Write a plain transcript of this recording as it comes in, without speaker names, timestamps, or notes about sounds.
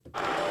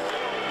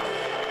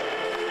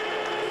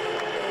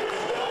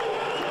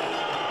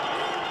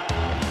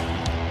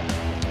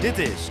Dit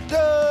is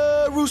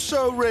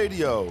Dourisseau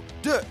Radio,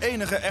 de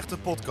enige echte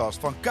podcast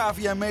van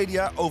KVM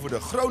Media over de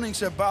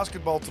Groningse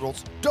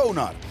basketbaltrots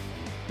Donar.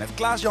 Met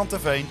Klaas-Jan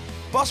Terveen,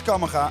 Bas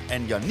Kammerga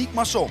en Yannick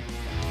Masson.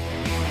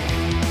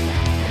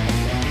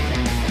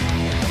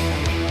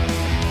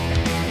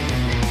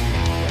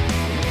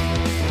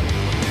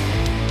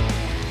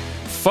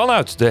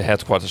 Vanuit de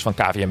headquarters van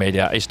KVM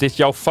Media is dit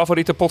jouw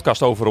favoriete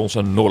podcast over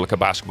onze noordelijke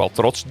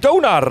basketbaltrots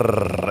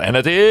Donar. En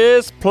het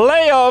is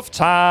playoff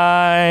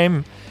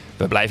time.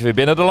 We blijven weer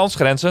binnen de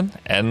landsgrenzen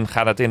en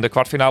gaan het in de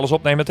kwartfinales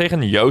opnemen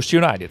tegen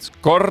Yoast-United.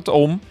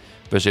 Kortom,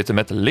 we zitten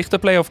met lichte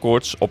playoff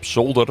koorts op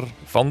zolder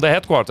van de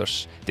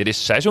headquarters. Dit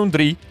is seizoen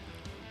 3,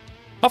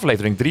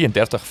 aflevering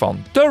 33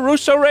 van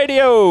Dourisseau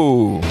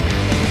Radio.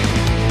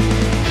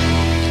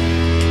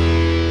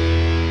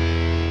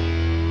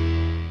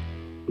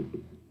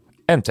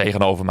 En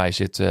tegenover mij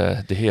zit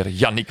de heer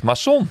Yannick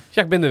Masson.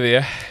 Ja, ik ben er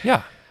weer.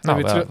 Ja,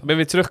 ben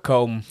weer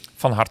teruggekomen.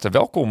 Van harte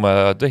welkom.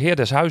 De heer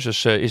des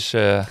huizes is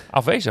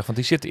afwezig, want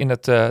die zit in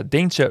het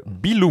Deense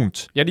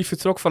Billund. Ja, die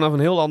vertrok vanaf een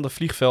heel ander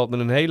vliegveld met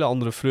een hele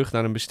andere vlucht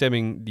naar een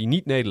bestemming die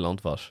niet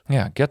Nederland was.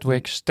 Ja,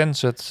 Gatwick,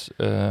 Stansted.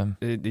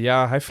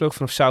 Ja, hij vloog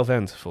vanaf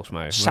Southend, volgens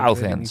mij.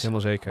 Southend. Niet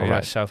helemaal zeker.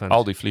 Alright. Ja, Southend.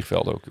 Al die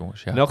vliegvelden ook,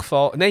 jongens. Ja. In elk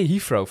geval, nee,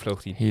 Heathrow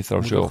vloog hij. Heathrow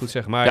moet ik zelf. goed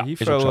zeggen. Maar Ja,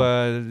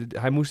 Heathrow,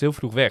 hij moest heel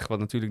vroeg weg, wat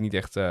natuurlijk niet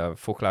echt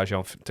voor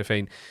Klaas-Jan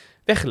Terveen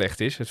weggelegd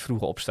is, het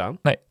vroege opstaan.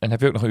 Nee, en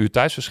heb je ook nog een uur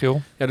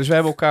thuisverschil? Ja, dus we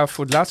hebben elkaar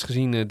voor het laatst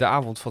gezien de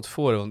avond van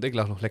tevoren, want ik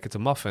lag nog lekker te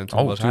maffen en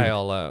toen was tuurlijk.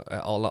 hij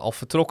al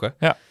vertrokken.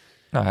 Ja.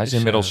 Nou, hij is Dus,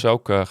 inmiddels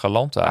ook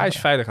geland. Hij is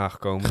veilig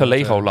aangekomen.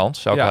 Gelegoland,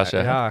 zou ik ja, maar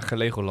zeggen. Ja,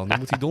 Gelegoland. Daar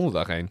moet hij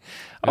donderdag heen.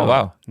 Oh,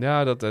 wauw.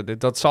 Ja,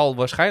 dat zal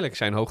waarschijnlijk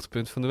zijn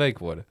hoogtepunt van de week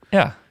worden.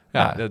 Ja.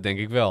 Ja, dat denk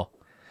ik wel.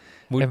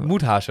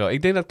 Moet haast wel.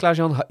 Ik denk dat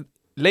Klaas-Jan...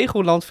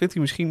 Legoland vindt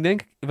hij misschien,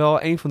 denk ik,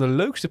 wel een van de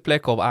leukste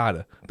plekken op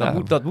aarde.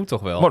 Dat moet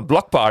toch wel. Wordt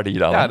blockparty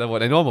dan. Ja, dat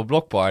wordt een enorme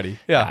blockparty.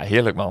 Ja,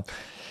 heerlijk man.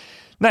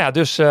 Nou ja,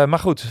 dus, maar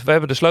goed, we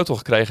hebben de sleutel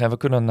gekregen en we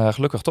kunnen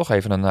gelukkig toch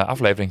even een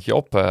afleveringje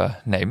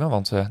opnemen.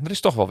 Want er is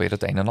toch wel weer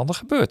het een en ander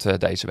gebeurd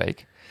deze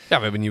week. Ja,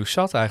 we hebben nieuws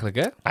zat eigenlijk,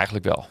 hè?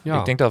 Eigenlijk wel. Ja.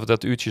 Ik denk dat we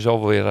dat uurtje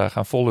zo weer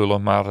gaan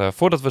vollullen. Maar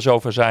voordat we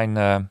zover zijn,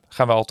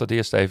 gaan we altijd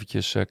eerst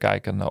eventjes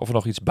kijken of er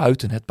nog iets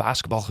buiten het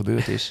basketbal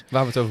gebeurd is.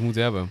 Waar we het over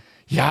moeten hebben.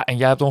 Ja, en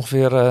jij hebt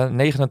ongeveer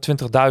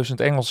 29.000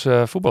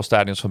 Engelse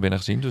voetbalstadions van binnen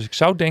gezien. Dus ik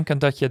zou denken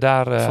dat je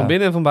daar... Van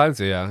binnen en van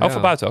buiten, ja. Oh,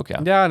 van buiten ook, ja.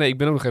 Ja, nee, ik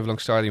ben ook nog even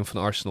langs het stadion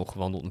van Arsenal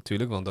gewandeld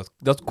natuurlijk. Want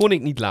dat kon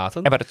ik niet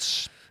laten.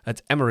 Emirates.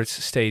 Het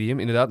Emirates Stadium,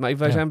 inderdaad. Maar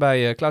wij zijn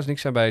bij... Klaas en ik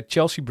zijn bij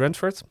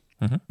Chelsea-Brentford.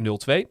 0-2.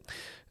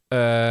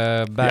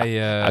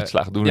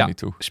 Uitslagen doen er niet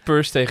toe.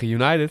 Spurs tegen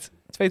United.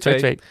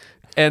 2-2.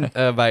 En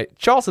bij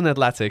Charlton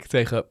Athletic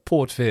tegen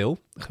Port Vale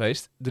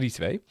geweest. 3-2.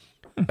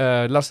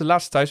 De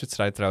laatste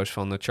thuiswedstrijd trouwens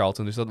van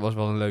Charlton. Dus dat was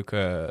wel een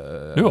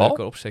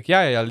leuke opstek.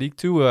 Ja, League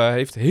 2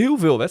 heeft heel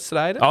veel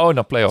wedstrijden. Oh,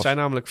 dan play-offs. Het zijn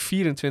namelijk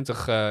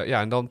 24...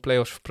 en dan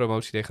play-offs,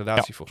 promotie,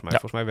 degradatie volgens mij. Ja.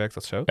 Volgens mij werkt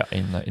dat zo. Ja,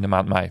 in de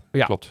maand mei.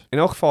 Ja. Klopt. In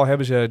elk geval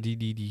hebben ze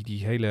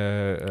die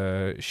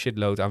hele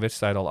shitload aan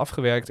wedstrijden al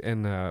afgewerkt.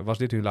 En was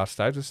dit hun laatste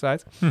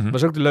thuiswedstrijd.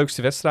 Was ook de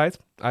leukste wedstrijd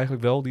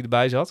eigenlijk wel die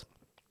erbij zat.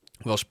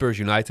 Wel Spurs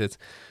United...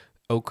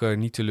 Ook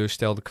niet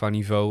teleurstelde qua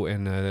niveau.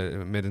 En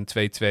met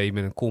een 2-2,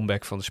 met een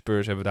comeback van de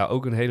Spurs... hebben we daar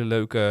ook een hele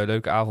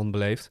leuke avond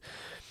beleefd.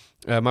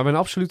 Maar mijn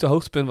absolute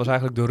hoogtepunt was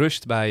eigenlijk de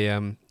rust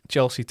bij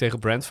Chelsea tegen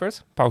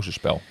Brentford.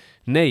 Pauzespel.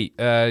 Nee,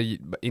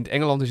 in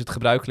Engeland is het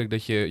gebruikelijk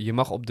dat je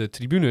mag op de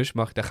tribunes...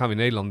 daar gaan we in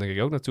Nederland denk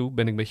ik ook naartoe,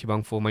 ben ik een beetje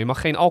bang voor... maar je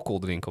mag geen alcohol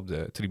drinken op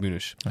de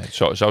tribunes. Nee,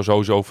 het zou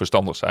sowieso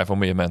verstandig zijn voor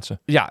meer mensen.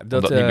 Ja, om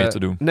dat niet meer te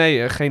doen.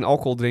 Nee, geen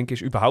alcohol drinken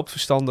is überhaupt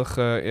verstandig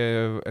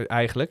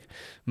eigenlijk.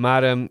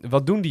 Maar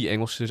wat doen die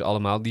Engelsen dus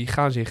allemaal? Die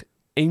gaan zich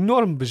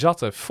enorm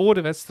bezatten voor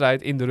de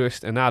wedstrijd, in de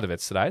rust en na de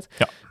wedstrijd.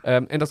 Ja.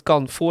 En dat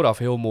kan vooraf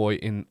heel mooi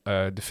in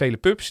de vele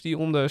pubs die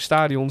om de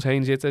stadions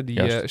heen zitten...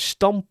 die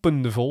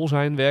stampende vol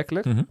zijn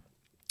werkelijk...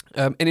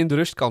 en in de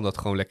rust kan dat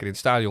gewoon lekker in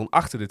het stadion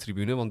achter de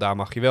tribune, want daar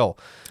mag je wel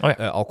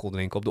alcohol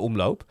drinken op de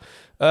omloop.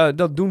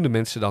 Dat doen de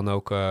mensen dan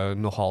ook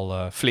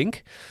nogal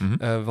flink.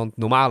 Want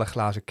normale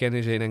glazen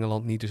kennen ze in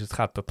Engeland niet, dus het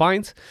gaat per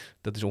pint.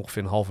 Dat is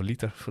ongeveer een halve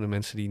liter voor de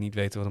mensen die niet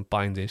weten wat een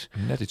pint is.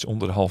 Net iets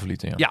onder de halve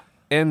liter, ja.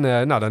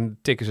 En dan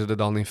tikken ze er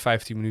dan in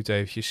 15 minuten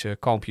eventjes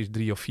kampjes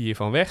 3 of 4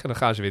 van weg. En dan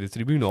gaan ze weer de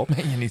tribune op.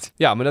 Meen je niet?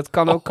 Ja, maar dat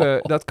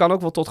kan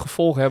ook wel tot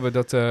gevolg hebben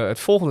dat het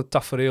volgende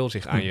tafereel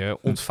zich aan je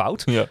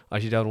ontvouwt. Ja.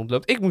 Als je daar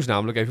rondloopt. Ik moest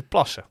namelijk even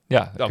plassen.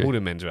 Ja, dat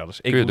moeten mensen wel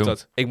eens.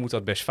 Ik moet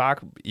dat best vaak.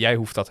 Jij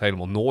hoeft dat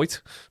helemaal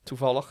nooit,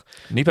 toevallig.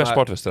 Niet bij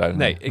sportwedstrijden.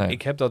 Nee.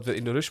 Ik heb dat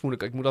in de rust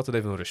ik moet altijd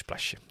even een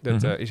rustplasje.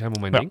 Dat is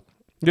helemaal mijn ding.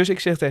 Dus ik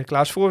zeg tegen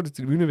Klaas, voor we de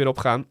tribune weer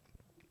opgaan,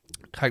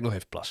 ga ik nog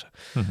even plassen.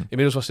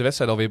 Inmiddels was de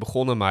wedstrijd alweer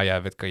begonnen, maar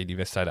ja, wat kan je die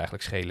wedstrijd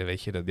eigenlijk schelen,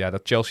 weet je? Dat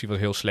Chelsea was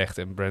heel slecht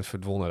en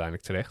Brentford won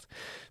uiteindelijk terecht.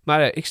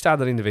 Maar ik sta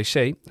daar in de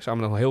wc, samen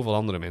met nog heel veel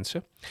andere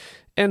mensen.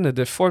 En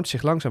er vormt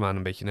zich langzaamaan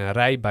een beetje een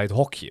rij bij het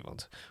hokje.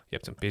 Want je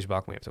hebt een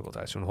pisbak, maar je hebt ook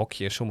altijd zo'n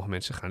hokje. Sommige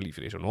mensen gaan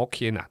liever in zo'n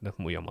hokje. Nou, dat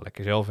moet je allemaal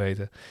lekker zelf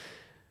weten.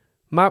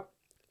 Maar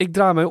ik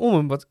draai mij om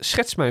en wat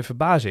schetst mijn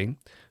verbazing.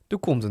 Er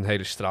komt een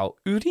hele straal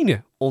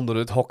urine onder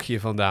het hokje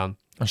vandaan.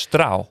 Een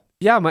straal?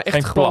 Ja, maar echt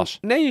Geen gewoon... plas?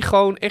 Nee,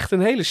 gewoon echt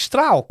een hele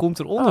straal komt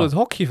er onder het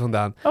hokje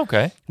vandaan.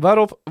 Oké.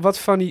 Waarop wat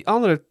van die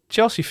andere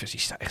Chelsea-fans, die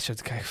staan echt zo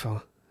te kijken van...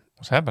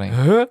 Wat is happening?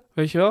 Huh?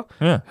 Weet je wel?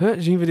 Ja. Huh?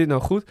 Zien we dit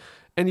nou goed?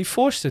 En die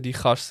voorste, die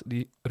gast,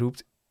 die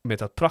roept met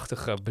dat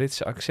prachtige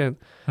Britse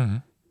accent... Mhm.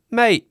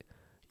 Mate,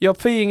 you're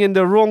peeing in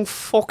the wrong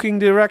fucking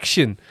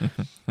direction.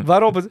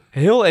 Waarop het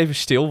heel even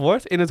stil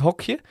wordt in het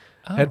hokje.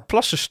 Oh. Het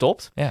plassen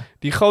stopt. Ja.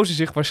 Die gozer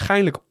zich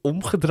waarschijnlijk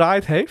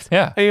omgedraaid heeft.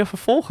 Ja. En je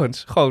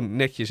vervolgens gewoon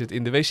netjes het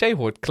in de wc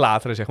hoort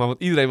klateren, zeg maar.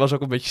 Want iedereen was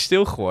ook een beetje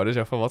stil geworden.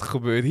 Zeg van, wat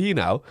gebeurt hier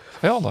nou?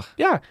 Geweldig.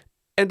 Ja,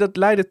 en dat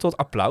leidde tot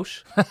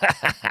applaus.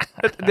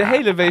 De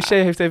hele wc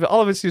heeft even...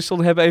 Alle mensen die er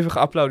stonden hebben even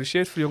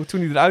geapplaudisseerd voor de jongen. Toen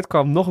hij eruit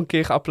kwam, nog een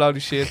keer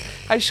geapplaudisseerd.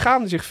 Hij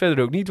schaamde zich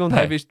verder ook niet, want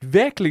hij wist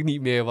werkelijk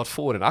niet meer wat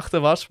voor en achter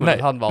was. Maar dat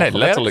hadden we al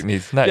gemerkt. Letterlijk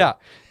niet. Nee. Ja,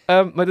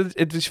 maar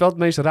het is wel het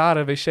meest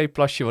rare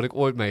wc-plasje wat ik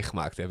ooit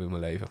meegemaakt heb in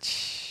mijn leven.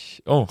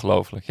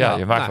 Ongelooflijk. Ja,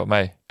 je maakt wat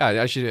mee.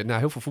 Ja, als je naar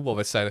heel veel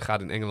voetbalwedstrijden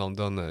gaat in Engeland,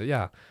 dan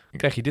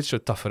krijg je dit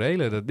soort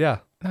taferelen.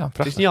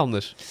 Het is niet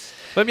anders.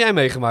 Wat heb jij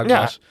meegemaakt,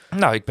 Bas?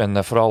 Nou, ik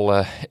ben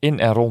vooral in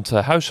en rond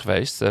huis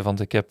geweest.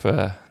 Want ik heb,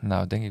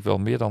 denk ik wel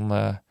meer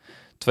dan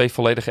 2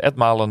 volledige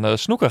etmalen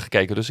snoeker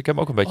gekeken. Dus ik heb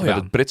ook een beetje met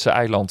het Britse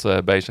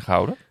eiland bezig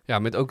gehouden. Ja,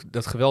 met ook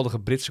dat geweldige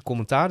Britse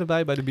commentaar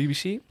erbij bij de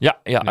BBC. Ja,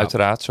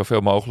 uiteraard.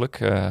 Zoveel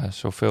mogelijk.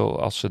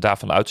 Zoveel als ze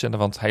daarvan uitzenden.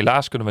 Want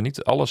helaas kunnen we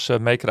niet alles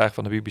meekrijgen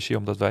van de BBC.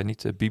 Omdat wij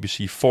niet de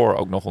BBC 4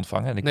 ook nog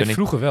ontvangen. En ik ben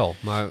vroeger wel.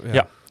 Maar,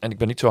 ja, en ik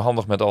ben niet zo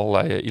handig met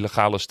allerlei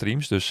illegale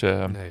streams. Dus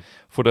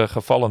voor de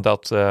gevallen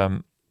dat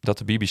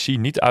de BBC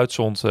niet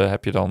uitzond,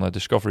 heb je dan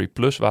Discovery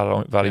Plus,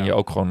 waarin je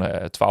ook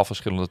gewoon 12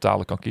 verschillende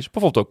talen kan kiezen.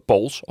 Bijvoorbeeld ook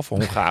Pools of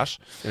Hongaars.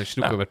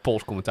 Snoeken met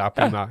Pools commentaar,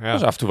 prima. Ja.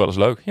 Dat is af en toe wel eens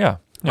leuk, ja.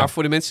 Maar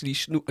voor de mensen die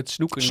het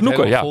snoeken niet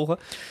helemaal volgen...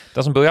 Dat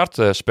is een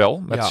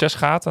biljartspel met 6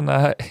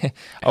 gaten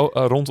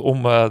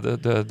rondom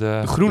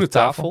de groene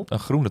tafel. Een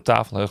groene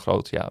tafel, heel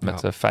groot,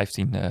 met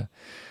 15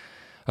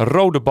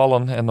 rode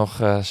ballen en nog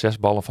 6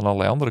 ballen van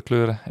allerlei andere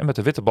kleuren. En met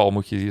de witte bal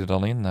moet je die er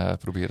dan in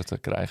proberen te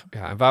krijgen.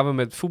 Ja, en waar we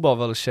met voetbal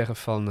wel eens zeggen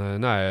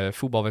van...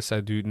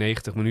 voetbalwedstrijd duurt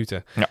 90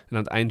 minuten. Ja. En aan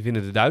het eind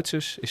winnen de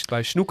Duitsers. Is het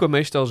bij snoeken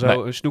meestal zo? Nee.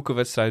 Een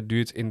snoekenwedstrijd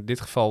duurt in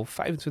dit geval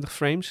 25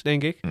 frames,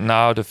 denk ik.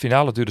 Nou, de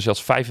finale duurde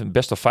zelfs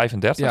best of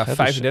 35. Ja,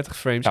 35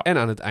 frames. Ja. En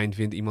aan het eind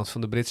wint iemand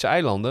van de Britse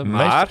eilanden.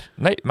 Maar...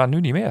 Nee, maar nu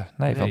niet meer.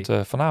 Nee. Want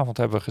vanavond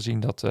hebben we gezien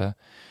dat...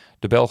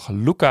 de Belg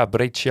Luca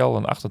Brecel,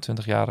 een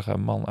 28-jarige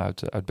man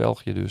uit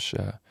België, dus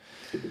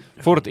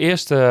voor het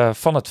eerst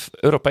van het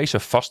Europese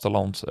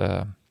vasteland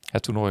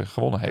het toernooi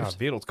gewonnen heeft. Ja,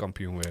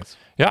 wereldkampioen werd.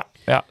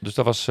 Ja, dus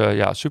dat was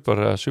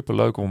super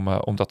leuk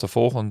om dat te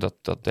volgen.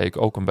 Dat deed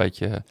ik ook een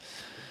beetje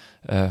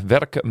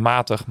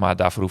werkmatig, maar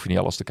daarvoor hoef je niet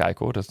alles te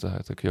kijken hoor.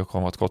 Daar kun je ook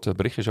gewoon wat korte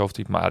berichtjes over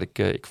typen. Maar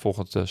ik volg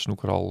het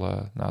snoeker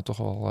al toch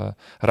al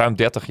ruim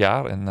 30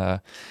 jaar.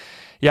 En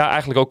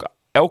eigenlijk ook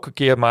elke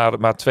keer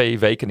maar 2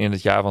 weken in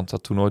het jaar, want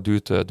dat toernooi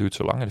duurt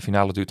zo lang. En de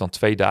finale duurt dan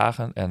 2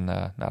 dagen.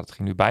 En dat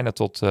ging nu bijna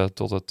tot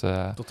het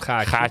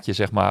gaatje,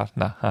 zeg maar.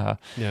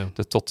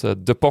 Tot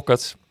de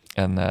pocket.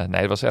 En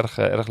het was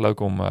erg leuk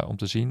om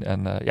te zien.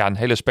 En een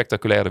hele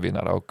spectaculaire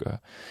winnaar ook.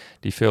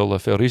 Die veel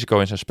risico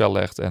in zijn spel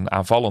legt en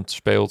aanvallend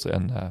speelt.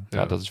 En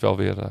dat is wel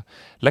weer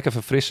lekker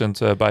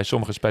verfrissend bij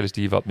sommige spelers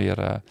die wat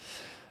meer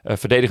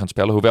verdedigend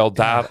spelen. Hoewel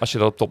daar, als je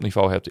dat op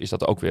topniveau hebt, is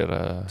dat ook weer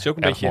is ook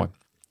een beetje mooi.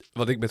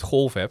 Wat ik met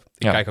golf heb,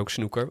 ik kijk ook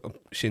snooker.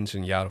 Sinds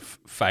een jaar of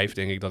 5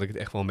 denk ik dat ik het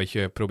echt wel een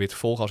beetje probeer te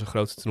volgen als er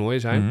grote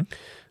toernooien zijn. Mm-hmm.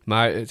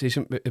 Maar het is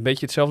een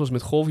beetje hetzelfde als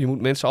met golf. Je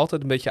moet mensen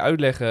altijd een beetje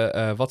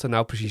uitleggen wat er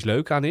nou precies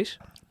leuk aan is.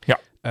 Ja.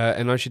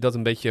 En als je dat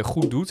een beetje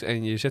goed doet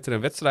en je zet er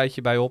een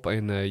wedstrijdje bij op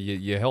en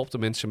je helpt de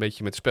mensen een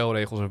beetje met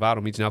spelregels en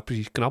waarom iets nou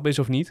precies knap is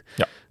of niet.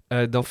 Ja.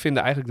 Dan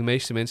vinden eigenlijk de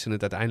meeste mensen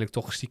het uiteindelijk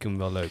toch stiekem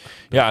wel leuk.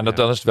 Ja, en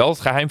dan is het wel het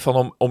geheim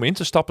van om in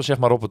te stappen, zeg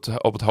maar, op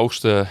het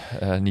hoogste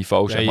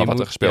niveau, zeg maar, wat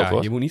er gespeeld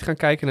wordt. Je moet niet gaan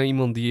kijken naar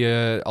iemand die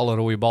alle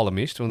rode ballen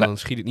mist, want dan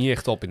schiet het niet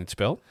echt op in het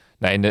spel.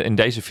 Nee, in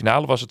deze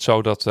finale was het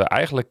zo dat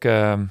eigenlijk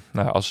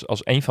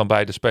als een van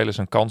beide spelers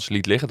een kans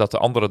liet liggen, dat de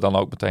andere dan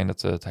ook meteen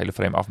het hele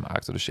frame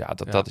afmaakte. Dus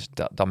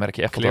dan merk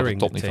je echt wel dat het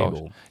topniveau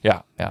is.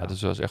 Ja, dus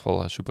dat is echt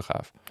wel super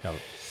gaaf. Ja.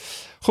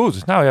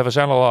 Goed, we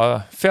zijn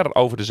al ver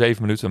over de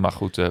 7 minuten, maar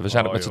goed, we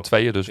zijn met z'n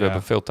tweeën, dus we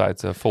hebben veel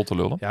tijd vol te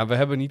lullen. Ja, we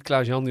hebben niet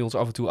Klaas-Jan die ons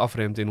af en toe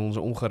afremt in onze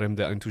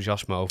ongeremde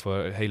enthousiasme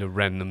over hele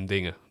random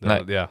dingen.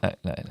 Nee.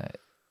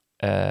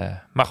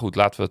 Maar goed,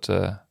 laten we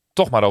het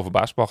toch maar over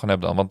basketbal gaan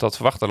hebben dan, want dat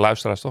verwachten de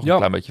luisteraars toch een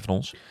klein beetje van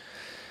ons.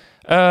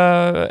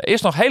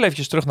 Eerst nog heel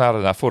eventjes terug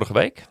naar vorige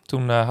week.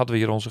 Toen hadden we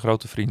hier onze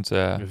grote vriend...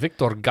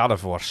 Victor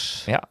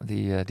Gadevors. Ja,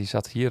 die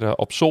zat hier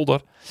op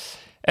zolder.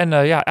 En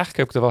eigenlijk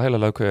heb ik er wel hele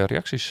leuke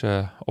reacties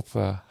op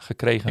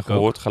gekregen,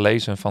 gehoord,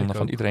 gelezen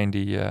van iedereen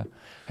die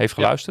heeft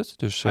geluisterd. Ja.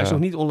 Dus, hij is nog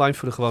niet online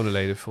voor de gewone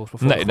leden,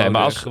 volgens mij. Nee,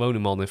 maar als gewone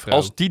man en vrouw.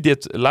 Als die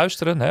dit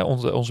luisteren,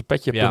 onze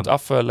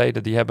petje.af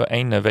leden, die hebben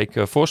 1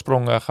 week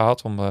voorsprong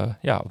gehad om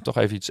toch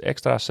even iets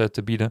extra's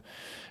te bieden.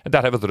 En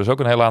daar hebben we er dus ook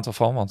een heel aantal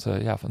van, want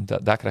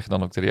daar krijg je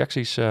dan ook de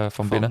reacties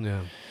van binnen. Ja.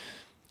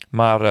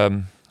 Maar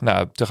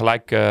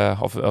tegelijk,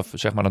 of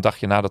zeg maar een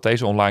dagje nadat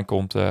deze online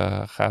komt,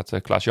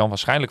 gaat Klaas-Jan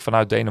waarschijnlijk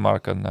vanuit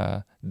Denemarken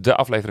de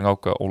aflevering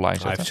ook online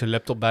zetten. Hij heeft zijn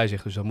laptop bij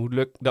zich, dus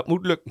dat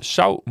moet lukken.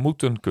 Zou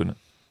moeten kunnen.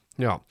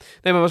 Ja, nee,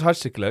 maar het was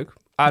hartstikke leuk.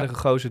 Aardige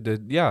gozer,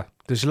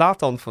 de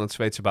Zlatan van het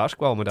Zweedse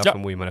basketbal, maar daarvoor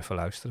moet je maar even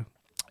luisteren.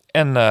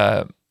 En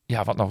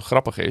wat nog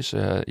grappig is,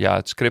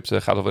 het script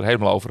gaat alweer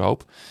helemaal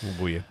overhoop.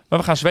 Boeien. Maar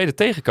we gaan Zweden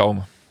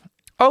tegenkomen.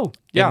 Oh,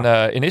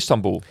 ja. In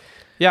Istanbul.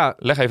 Ja.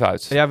 Leg even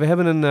uit. Ja, we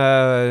hebben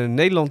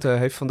Nederland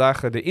heeft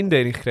vandaag de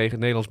indeling gekregen, het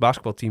Nederlands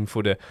basketbalteam,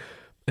 voor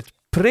het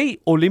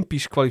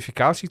pre-Olympisch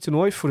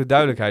kwalificatietoernooi. Voor de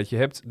duidelijkheid, je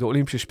hebt de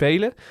Olympische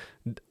Spelen.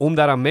 Om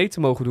daaraan mee te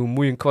mogen doen,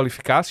 moet je een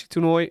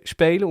kwalificatietoernooi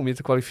spelen om je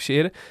te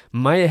kwalificeren.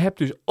 Maar je hebt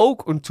dus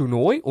ook een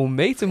toernooi om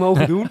mee te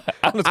mogen doen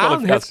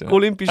aan het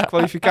Olympisch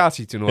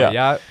kwalificatietoernooi.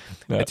 Ja.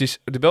 Het is,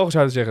 de Belgen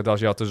zouden zeggen,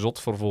 dat is te zot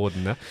voor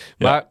woorden. Hè?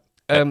 Maar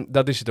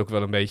dat is het ook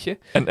wel een beetje.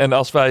 En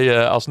als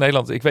wij als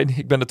Nederland, ik weet niet,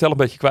 ik ben de tel een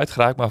beetje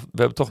kwijtgeraakt, maar we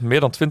hebben toch meer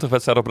dan 20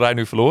 wedstrijden op rij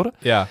nu verloren.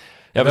 Ja.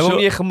 We hebben ook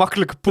niet een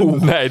gemakkelijke pool.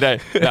 Nee. Ja,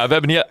 we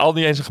hebben niet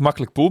eens een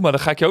gemakkelijke pool. Maar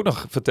dan ga ik je ook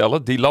nog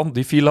vertellen.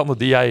 Die 4 landen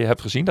die jij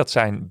hebt gezien, dat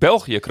zijn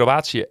België,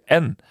 Kroatië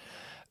en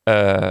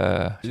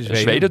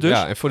Zweden dus.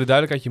 Ja, en voor de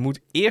duidelijkheid, je moet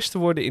eerste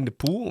worden in de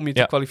pool om je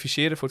te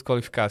kwalificeren voor het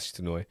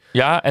kwalificatietoernooi.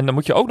 Ja, en dan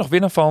moet je ook nog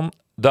winnen van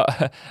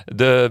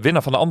de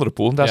winnaar van de andere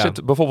pool. En daar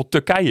zit bijvoorbeeld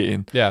Turkije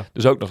in. Ja.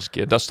 Dus ook nog eens een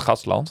keer. Dat is het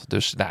gastland.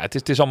 Dus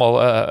het is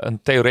allemaal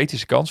een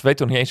theoretische kans. We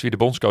weten nog niet eens wie de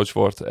bondscoach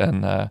wordt.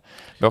 En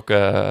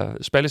welke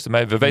spelers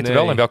ermee. We weten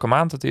wel in welke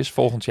maand het is.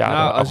 Volgend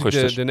jaar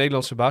augustus. Als ik de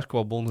Nederlandse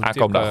basketbalbond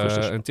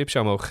een tip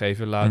zou mogen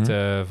geven. Laat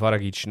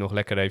Varagic nog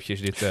lekker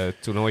eventjes dit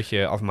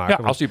toernooitje afmaken.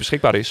 Ja, als die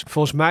beschikbaar is.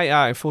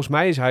 Volgens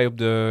mij is hij op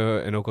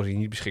de... En ook als hij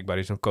niet beschikbaar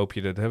is, dan koop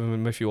je dat. Dat hebben we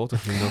met Matthew Otter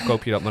gezien. Dan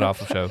koop je dat maar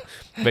af of zo.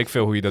 Weet ik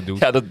veel hoe je dat doet.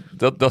 Ja,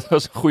 dat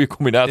was een goede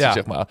combinatie,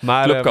 zeg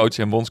maar. Clubcoach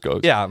en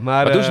bondscoach. Ja,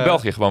 maar doen ze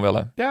België gewoon wel,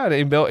 hè? Ja,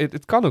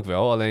 het kan ook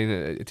wel. Alleen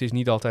het is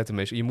niet altijd de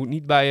meeste. Je moet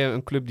niet bij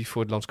een club die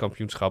voor het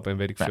landskampioenschap en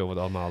weet ik veel wat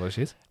allemaal er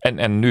zit.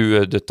 En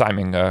nu, de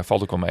timing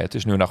valt ook wel mee. Het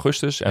is nu in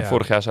augustus. En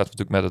vorig jaar zaten we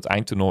natuurlijk met het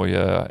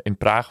eindtoernooi in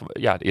Praag.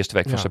 Ja, de eerste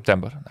week van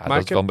september. Nou,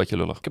 dat is wel een beetje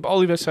lullig. Ik heb al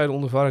die wedstrijden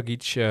onder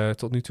Varagic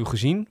tot nu toe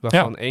gezien.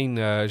 Waarvan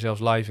 1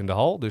 zelfs live in de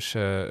hal. Dus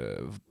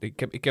ik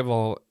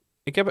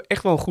heb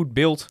echt wel een goed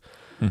beeld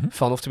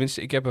van. Of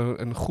tenminste, ik heb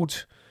een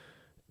goed...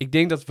 Ik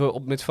denk dat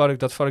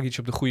dat Varagic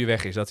op de goede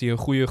weg is. Dat hij een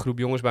goede groep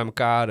jongens bij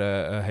elkaar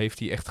heeft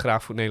die echt graag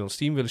voor het Nederlands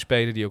team willen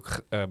spelen. Die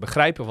ook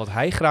begrijpen wat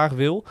hij graag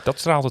wil. Dat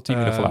straalt het team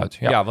in ieder geval uit.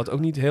 Ja, wat ook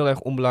niet heel erg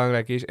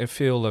onbelangrijk is. En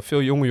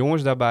veel jonge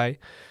jongens daarbij.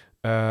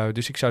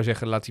 Dus ik zou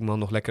zeggen, laat die man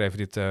nog lekker even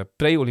dit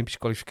pre-Olympisch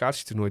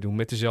kwalificatietoernooi doen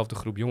met dezelfde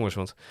groep jongens.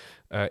 Want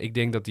ik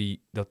denk dat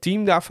dat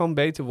team daarvan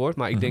beter wordt.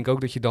 Maar ik denk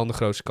ook dat je dan de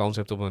grootste kans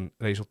hebt op een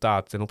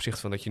resultaat. Ten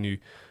opzichte van dat je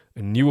nu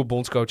een nieuwe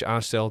bondscoach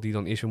aanstelt die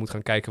dan eerst weer moet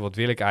gaan kijken wat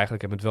wil ik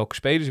eigenlijk en met welke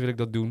spelers wil ik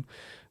dat doen.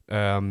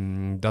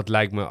 Dat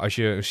lijkt me, als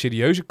je een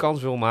serieuze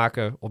kans wil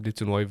maken op dit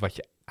toernooi, wat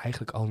je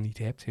eigenlijk al niet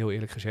hebt, heel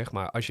eerlijk gezegd.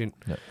 Maar als je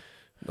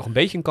nog een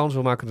beetje een kans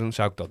wil maken, dan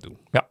zou ik dat doen.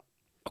 Ja,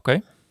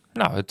 oké.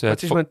 Nou,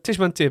 het is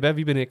mijn tip, hè?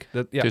 Wie ben ik?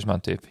 Het is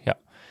mijn tip, ja.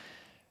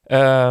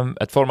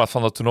 Het format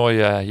van het toernooi,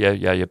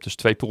 je hebt dus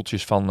 2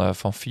 poeltjes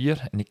van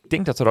 4. En ik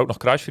denk dat er ook nog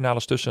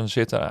kruisfinales tussen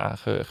zitten,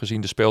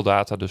 gezien de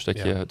speeldata. Dus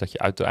dat je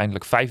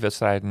uiteindelijk 5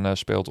 wedstrijden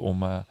speelt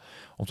om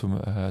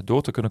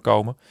door te kunnen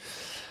komen.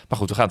 Maar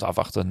goed, we gaan het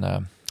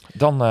afwachten.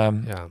 Dan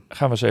gaan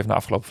we eens even naar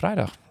afgelopen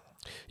vrijdag.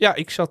 Ja,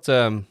 ik zat...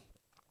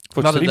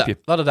 We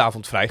hadden de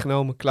avond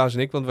vrijgenomen, Klaas en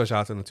ik, want wij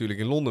zaten natuurlijk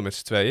in Londen met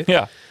z'n tweeën.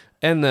 Ja.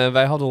 En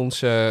wij hadden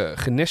ons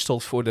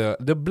genesteld voor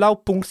de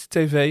Blauwpunkt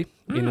TV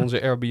in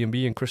onze Airbnb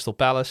in Crystal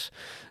Palace.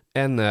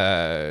 En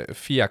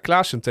via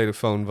Klaas' zijn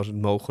telefoon was het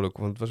mogelijk,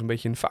 want het was een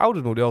beetje een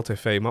verouderd model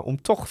tv, maar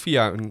om toch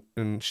via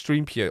een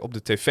streampje op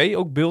de tv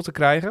ook beeld te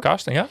krijgen.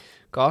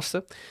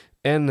 Casten.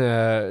 En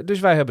dus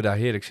wij hebben daar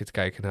heerlijk zitten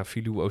kijken naar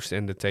Filou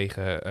Oostende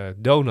tegen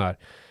Donar.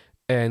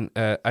 En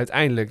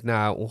uiteindelijk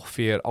na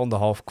ongeveer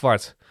 1,5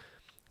 kwart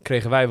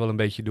kregen wij wel een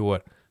beetje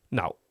door.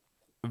 Nou,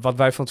 wat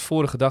wij van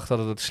tevoren gedacht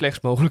hadden dat het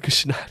slechtst mogelijke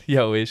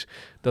scenario is.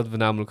 Dat we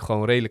namelijk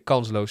gewoon redelijk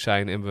kansloos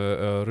zijn en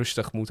we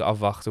rustig moeten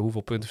afwachten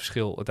hoeveel punten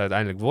verschil het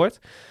uiteindelijk wordt.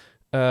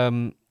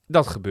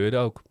 Dat gebeurde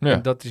ook. Ja.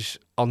 En dat is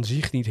aan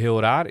zich niet heel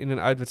raar in een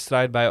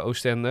uitwedstrijd bij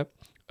Oostende.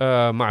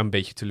 Maar een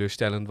beetje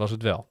teleurstellend was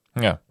het wel.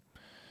 Ja.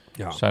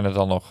 Zijn er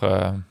dan nog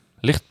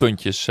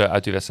lichtpuntjes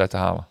uit die wedstrijd te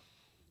halen?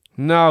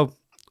 Nou,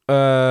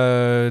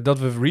 dat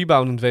we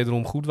reboundend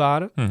wederom goed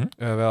waren.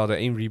 We hadden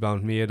 1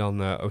 rebound meer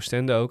dan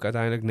Oostende ook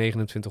uiteindelijk.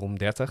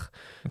 29-30.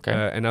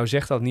 Okay. En nou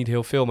zegt dat niet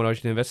heel veel, maar als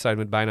je een wedstrijd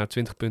met bijna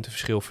 20 punten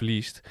verschil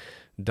verliest,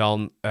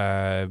 dan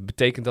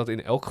betekent dat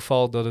in elk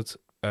geval dat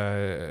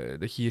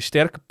je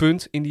sterke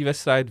punt in die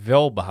wedstrijd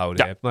wel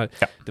behouden hebt. Maar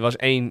er was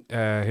 1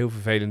 heel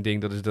vervelend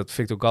ding, dat is dat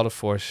Victor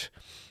Gallenfors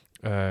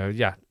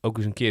ook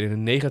eens een keer in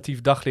een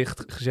negatief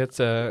daglicht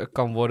gezet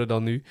kan worden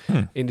dan nu.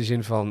 In de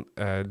zin van,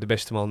 de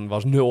beste man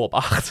was 0 op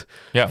 8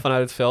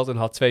 vanuit het veld en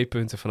had 2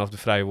 punten vanaf de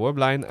vrije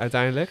worplijn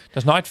uiteindelijk.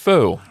 Dat is niet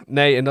veel.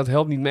 Nee, en dat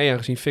helpt niet mee,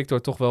 aangezien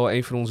Victor toch wel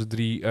een van onze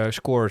 3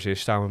 scorers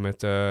is, samen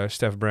met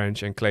Steph Branch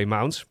en Clay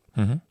Mounts.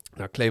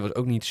 Nou, Klee was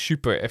ook niet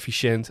super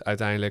efficiënt.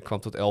 Uiteindelijk kwam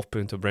tot 11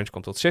 punten. Branch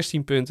kwam tot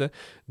 16 punten.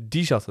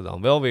 Die zat er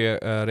dan wel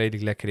weer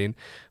redelijk lekker in.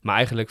 Maar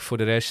eigenlijk voor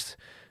de rest...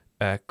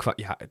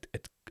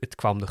 Het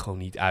kwam er gewoon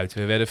niet uit.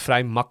 We werden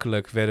vrij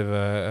makkelijk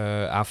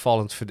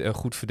aanvallend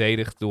goed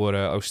verdedigd door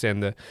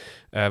Oostende.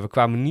 We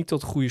kwamen niet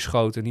tot goede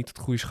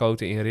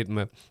schoten in ritme.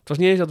 Het was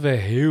niet eens dat we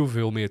heel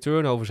veel meer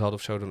turnovers hadden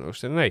of zo dan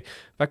Oostende. Nee,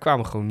 wij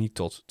kwamen gewoon niet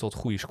tot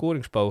goede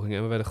scoringspogingen.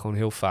 En we werden gewoon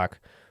heel vaak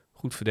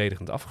goed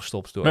verdedigend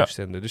afgestopt door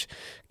Oostende. Dus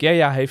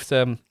Gerja heeft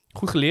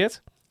goed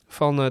geleerd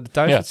van de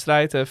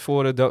thuiswedstrijd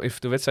voor de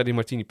wedstrijd in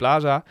Martini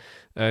Plaza.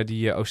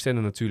 Die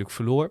Oostende natuurlijk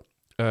verloor.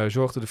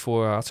 Zorgde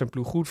ervoor, had zijn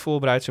ploeg goed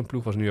voorbereid. Zijn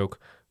ploeg was nu ook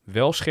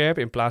wel scherp.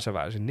 In Plaza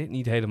waren ze net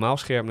niet helemaal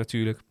scherp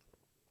natuurlijk.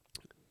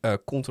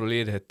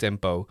 Controleerde het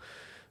tempo.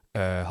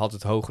 Had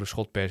het hogere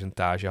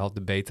schotpercentage. Had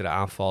de betere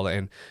aanvallen.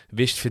 En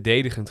wist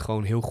verdedigend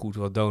gewoon heel goed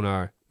wat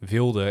Donar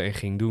wilde en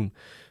ging doen.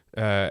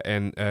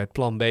 En het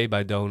plan B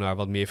bij Donar,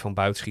 wat meer van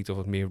buiten schieten of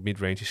wat meer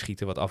midrange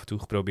schieten, wat af en toe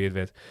geprobeerd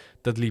werd,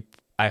 dat liep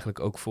eigenlijk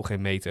ook voor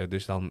geen meter.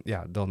 Dus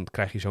dan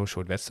krijg je zo'n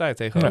soort wedstrijd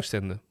tegen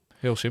Oostende.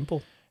 Heel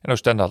simpel. En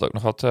Oostende had ook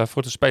nog wat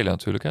voor te spelen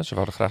natuurlijk. Hè? Ze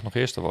wilden graag nog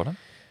eerste worden.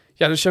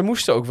 Ja, dus zij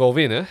moesten ook wel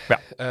winnen.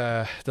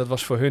 Ja. Dat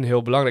was voor hun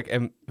heel belangrijk.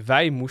 En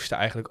wij moesten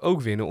eigenlijk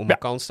ook winnen om een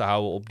kans te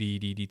houden op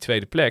die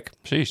tweede plek.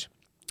 Precies.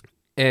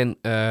 En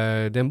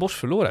Den Bosch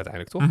verloor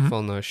uiteindelijk toch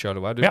van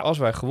Charleroi. Dus als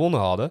wij gewonnen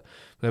hadden, dan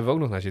hebben we ook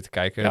nog naar zitten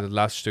kijken. Het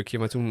laatste stukje.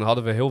 Maar toen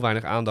hadden we heel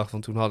weinig aandacht.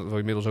 Want toen hadden we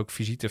inmiddels ook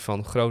visite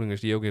van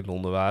Groningers die ook in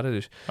Londen waren.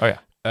 Dus,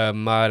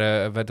 maar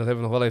dat hebben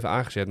we nog wel even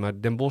aangezet.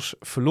 Maar Den Bosch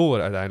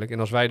verloor uiteindelijk. En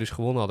als wij dus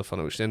gewonnen hadden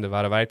van Oostende,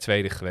 waren wij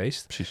tweede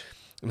geweest. Precies.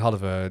 Dan hadden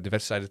we de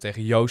wedstrijden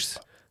tegen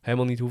Yoast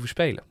helemaal niet hoeven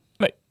spelen.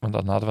 Nee, want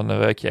dan hadden we een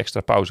weekje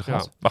extra pauze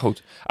gehad. Ja. Maar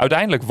goed,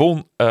 uiteindelijk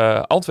won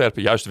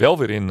Antwerpen juist wel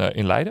weer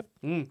in Leiden.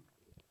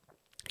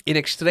 In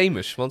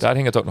extremus. Want daar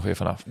hing het ook nog weer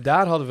vanaf.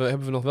 Daar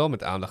hebben we nog wel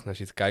met aandacht naar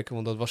zitten kijken.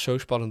 Want dat was zo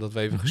spannend dat we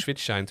even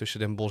geswitcht zijn tussen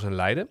Den Bosch en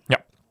Leiden.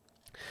 Ja.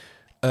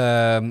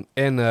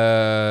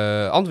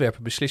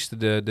 Antwerpen besliste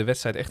de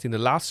wedstrijd echt in de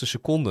laatste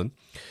seconden.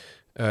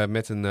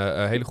 Met een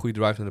hele goede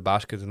drive naar de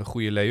basket en een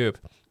goede lay-up.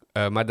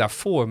 Maar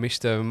daarvoor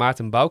miste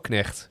Maarten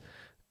Bouwknecht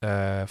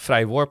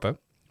vrij worpen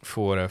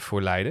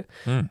voor Leiden.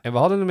 En we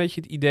hadden een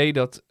beetje het idee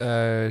dat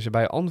ze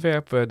bij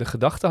Antwerpen de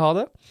gedachte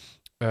hadden.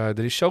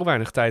 Er is zo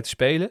weinig tijd te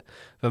spelen.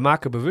 We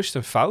maken bewust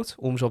een fout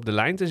om ze op de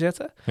lijn te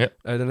zetten. Ja.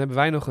 Dan hebben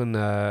wij nog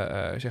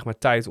een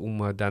tijd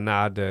om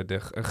daarna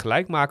een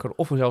gelijkmaker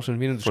of zelfs een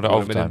winnende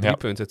score met een 3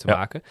 punten te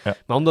maken. Ja.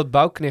 Maar omdat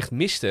Bouwknecht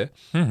miste,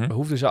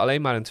 hoefden ze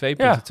alleen maar een 2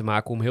 punten te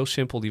maken om heel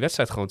simpel die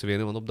wedstrijd gewoon te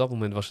winnen. Want op dat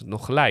moment was het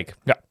nog gelijk.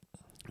 Ja.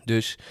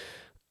 Dus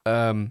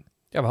we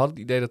hadden het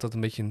idee dat dat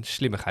een beetje een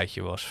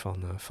slimmigheidje was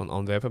van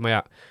Antwerpen. Maar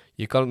ja,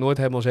 je kan het nooit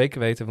helemaal zeker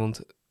weten,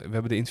 want we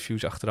hebben de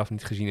interviews achteraf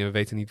niet gezien en we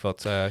weten niet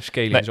wat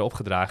Scaling ze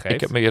opgedragen heeft. Ik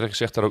heb me eerlijk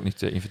gezegd daar ook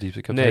niet in verdiept.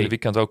 Ik heb het hele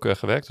weekend ook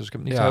gewerkt, dus ik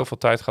heb niet heel veel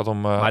tijd gehad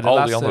om al die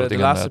andere dingen te bekijken.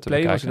 De laatste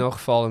play was in elk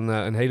geval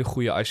een hele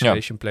goede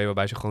isolation play,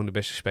 waarbij ze gewoon de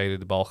beste speler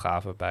de bal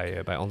gaven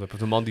bij Antwerpen.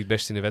 De man die het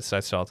best in de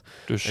wedstrijd zat.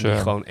 Dus, en die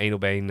gewoon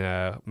 1-op-1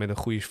 met een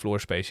goede floor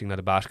spacing naar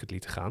de basket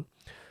lieten gaan.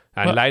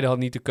 Ja, en Leiden had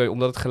niet de keuze,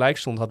 omdat het gelijk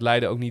stond, had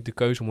Leiden ook niet de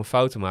keuze om een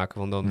fout te maken.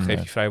 Want dan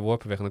geef je vrije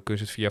worpen weg en dan kun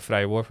je het via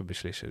vrije worpen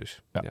beslissen.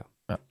 Dus,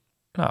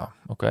 Nou,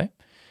 oké.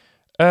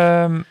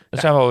 Dan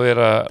zijn we alweer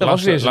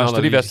langs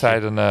 3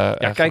 wedstrijden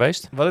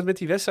geweest. Wat het met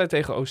die wedstrijd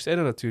tegen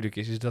Oostende natuurlijk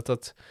is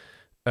dat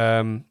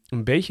een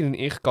beetje een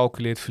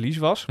ingecalculeerd verlies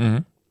was.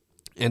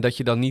 En dat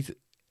je dan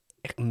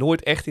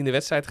nooit echt in de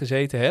wedstrijd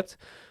gezeten hebt.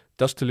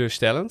 Dat is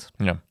teleurstellend.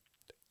 Ja.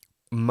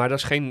 Maar dat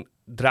is geen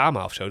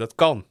drama of zo. Dat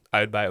kan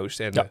uit bij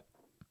Oostende. Ja.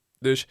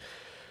 Dus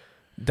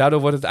daardoor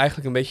wordt het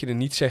eigenlijk een beetje een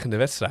niet-zeggende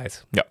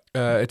wedstrijd. Ja.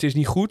 Het is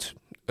niet goed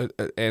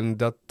en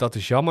dat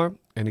is jammer.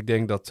 En ik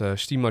denk dat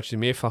Stiemac er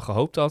meer van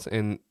gehoopt had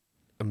en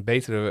een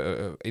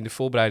betere, in de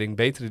voorbereiding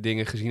betere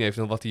dingen gezien heeft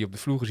dan wat hij op de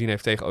vloer gezien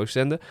heeft tegen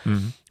Oostende.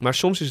 Maar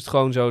soms is het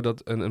gewoon zo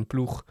dat een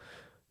ploeg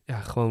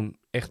gewoon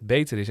echt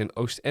beter is. En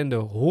Oostende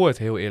hoort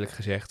heel eerlijk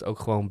gezegd ook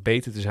gewoon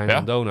beter te zijn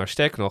dan Donar.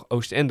 Sterker nog,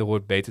 Oostende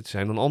hoort beter te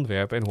zijn dan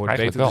Antwerpen en hoort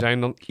eigenlijk beter te zijn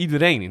dan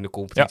iedereen in de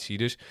competitie. Ja.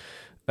 Dus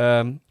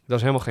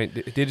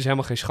dit is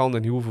helemaal geen schande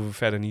en hier hoeven we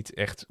verder niet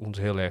echt ons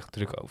heel erg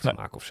druk over te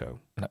maken of zo.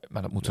 Nee,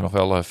 maar dat moet er nog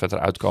wel verder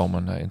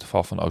uitkomen in het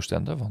geval van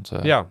Oostende. Want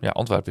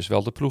Antwerpen is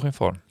wel de ploeg in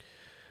vorm.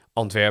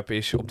 Antwerpen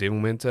is op dit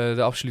moment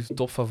de absolute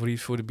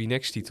topfavoriet voor de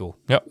B-Next-titel.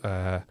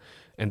 Ja.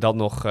 En dat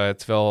nog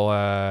terwijl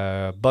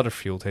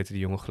Butterfield heette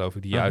die jongen geloof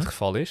ik, die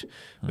uitgevallen is.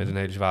 Met een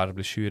hele zware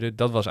blessure.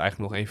 Dat was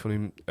eigenlijk nog een van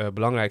hun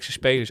belangrijkste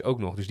spelers ook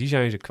nog. Dus die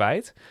zijn ze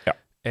kwijt. Ja.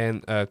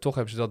 En toch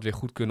hebben ze dat weer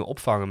goed kunnen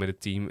opvangen met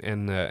het team.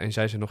 En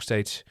zijn ze nog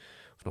steeds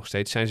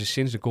zijn ze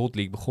sinds de Gold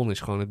League begonnen, is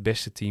gewoon het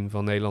beste team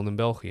van Nederland en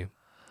België.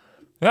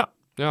 Ja.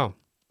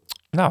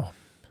 Nou,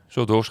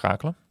 zo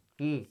doorschakelen.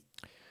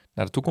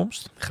 Naar de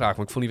toekomst. Graag,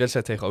 maar ik vond die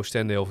wedstrijd tegen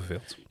Oostende heel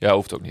verveeld. Ja,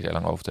 hoeft ook niet heel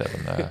lang over te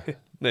hebben.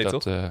 Nee,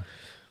 toch?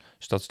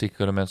 Statistieken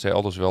kunnen mensen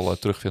elders wel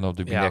terugvinden op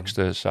de B-Next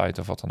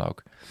site of wat dan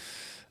ook.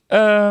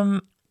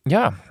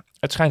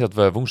 Het schijnt dat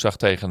we woensdag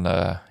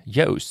tegen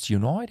Yoast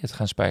United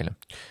gaan spelen.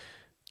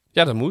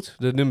 Ja, dat moet.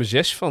 De nummer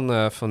 6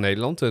 van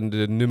Nederland en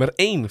de nummer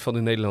 1 van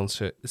de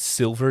Nederlandse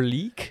Silver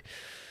League.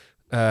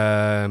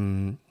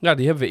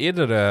 Die hebben we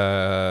eerder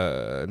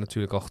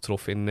natuurlijk al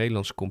getroffen in de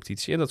Nederlandse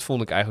competitie. En dat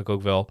vond ik eigenlijk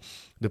ook wel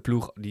de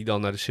ploeg die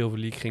dan naar de Silver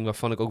League ging,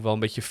 waarvan ik ook wel een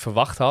beetje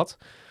verwacht had.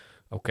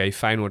 Oké,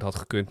 Feyenoord had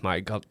gekund, maar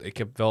ik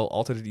heb wel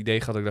altijd het idee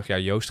gehad dat ik dacht, ja,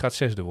 Yoast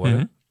gaat 6e worden.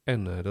 Mm-hmm.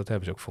 En dat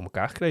hebben ze ook voor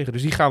elkaar gekregen.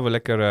 Dus die gaan we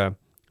lekker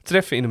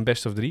treffen in een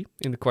best of 3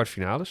 in de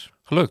kwartfinales.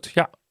 Gelukt,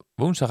 ja.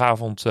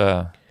 Woensdagavond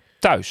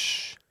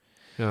thuis.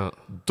 Ja.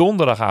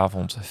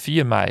 Donderdagavond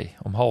 4 mei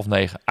om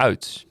 8:30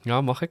 uit.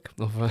 Ja, mag ik?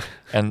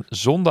 En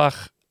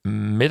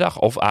zondagmiddag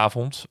of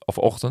avond of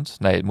ochtend.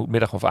 Nee, het moet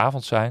middag of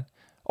avond zijn.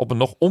 Op een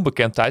nog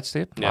onbekend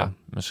tijdstip. Ja. Maar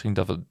misschien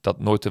dat we dat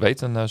nooit te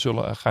weten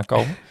zullen gaan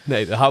komen.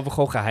 Nee, dan houden we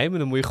gewoon geheim. En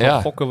dan moet je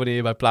gewoon gokken wanneer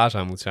je bij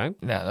Plaza moet zijn.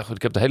 Ja, nou goed,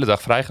 ik heb de hele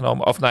dag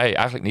vrijgenomen. Of nee,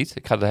 eigenlijk niet.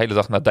 Ik ga de hele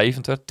dag naar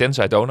Deventer,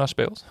 tenzij Dona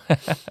speelt.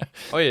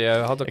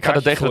 Ik ga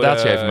de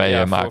degradatie even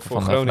meemaken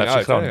voor van Groningen.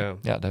 FC Groningen.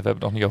 Ja. Daar hebben we het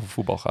nog niet over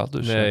voetbal gehad.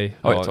 Dus, nee,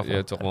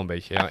 toch wel een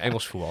beetje. Ja,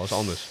 Engels voetbal is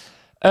anders.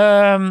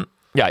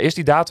 Eerst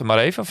die datum maar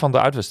even van de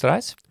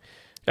uitwedstrijd.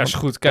 Ja, is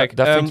goed. Kijk,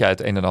 daar vind jij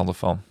het een en ander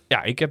van.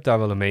 Ja, ik heb daar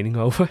wel een mening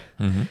over.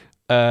 Mm-hmm.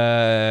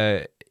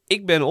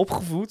 Ik ben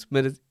opgevoed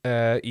met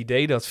het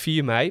idee dat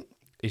 4 mei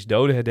is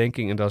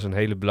dodenherdenking. En dat is een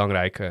hele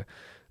belangrijke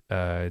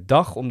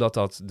dag, omdat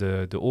dat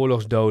de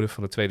oorlogsdoden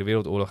van de Tweede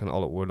Wereldoorlog en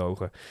alle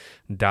oorlogen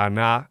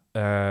daarna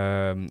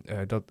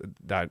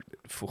daar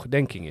voor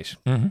gedenking is.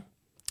 Mm-hmm.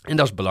 En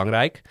dat is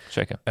belangrijk.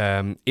 Zeker.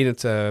 In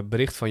het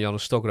bericht van Janne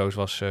Stokroos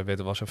was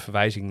een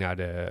verwijzing naar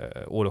de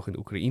oorlog in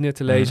Oekraïne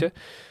te lezen.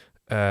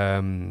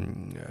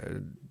 Mm-hmm.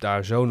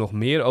 Daar zo nog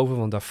meer over,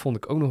 want daar vond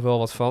ik ook nog wel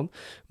wat van.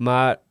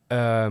 Maar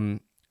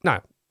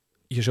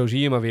zo zie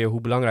je maar weer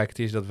hoe belangrijk het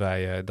is dat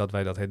wij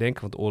dat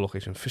herdenken. Want de oorlog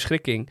is een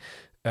verschrikking.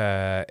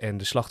 En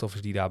de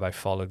slachtoffers die daarbij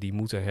vallen, die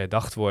moeten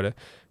herdacht worden.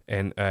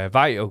 En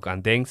waar je ook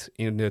aan denkt,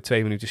 in de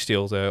 2 minuten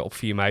stilte op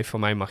 4 mei... Van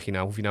mij hoef je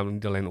namelijk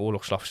niet alleen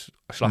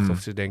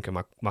oorlogsslachtoffers te denken...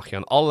 maar mag je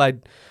aan allerlei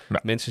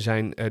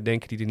mensen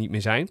denken die er niet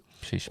meer zijn.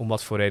 Precies. Om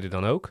wat voor reden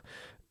dan ook.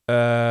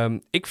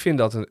 Ik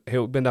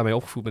ben daarmee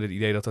opgevoed met het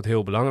idee dat dat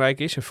heel belangrijk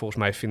is. En volgens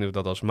mij vinden we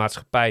dat als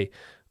maatschappij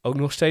ook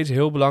nog steeds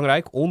heel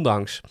belangrijk.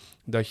 Ondanks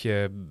dat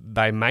je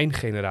bij mijn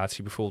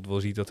generatie bijvoorbeeld wel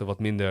ziet dat er wat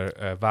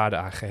minder waarde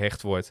aan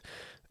gehecht wordt.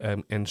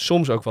 En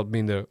soms ook wat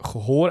minder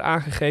gehoor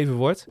aangegeven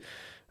wordt.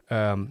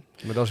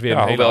 Maar dat is weer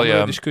een hele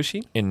andere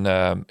discussie.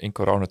 In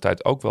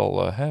coronatijd ook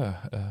wel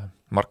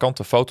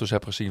markante foto's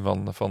heb gezien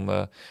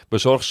van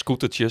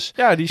bezorgscootertjes.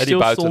 Ja, die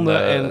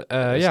stilstonden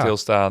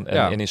stilstaan.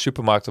 En in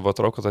supermarkten wordt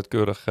er ook altijd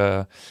keurig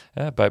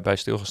bij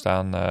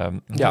stilgestaan.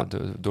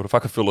 Door de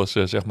vakkenvullers,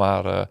 zeg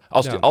maar.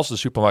 Als de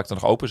supermarkten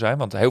nog open zijn.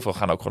 Want heel veel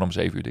gaan ook gewoon om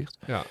 7 uur dicht.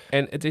 Ja,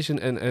 en het is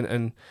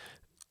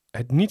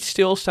het niet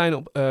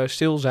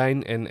stil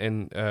zijn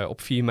en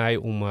op 4 mei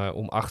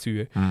om 8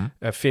 uur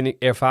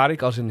ervaar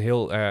ik als een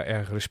heel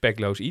erg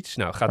respectloos iets.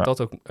 Nou, gaat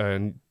dat ook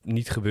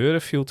niet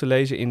gebeuren, viel te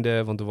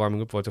lezen want de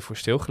warming-up wordt ervoor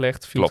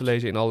stilgelegd, viel te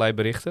lezen in allerlei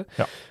berichten.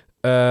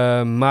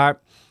 Ja. Maar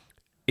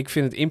ik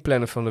vind het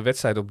inplannen van de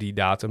wedstrijd op die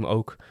datum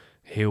ook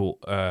heel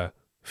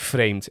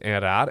vreemd en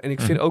raar. En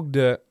ik vind ook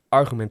de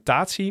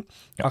argumentatie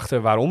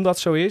achter waarom dat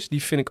zo is,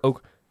 die vind ik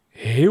ook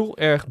heel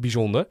erg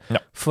bijzonder.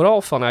 Ja.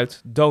 Vooral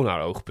vanuit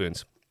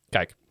Donar-oogpunt.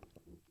 Kijk,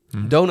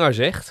 Donar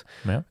zegt,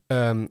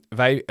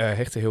 wij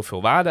hechten heel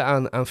veel waarde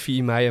aan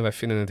 4 mei... en wij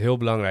vinden het heel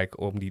belangrijk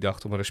om die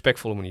dag op een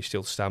respectvolle manier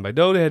stil te staan bij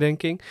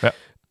dodenherdenking.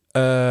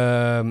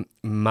 Ja.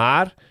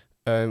 Maar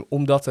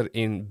omdat er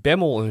in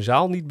Bemmel een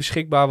zaal niet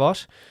beschikbaar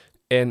was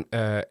en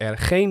er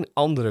geen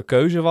andere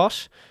keuze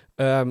was,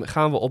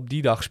 gaan we op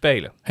die dag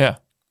spelen. Ja.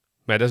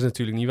 Maar dat is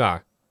natuurlijk niet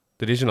waar.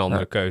 Er is een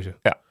andere keuze.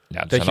 Ja.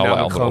 Ja, dat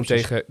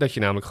je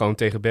namelijk gewoon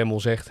tegen Bemmel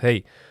zegt,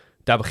 hey,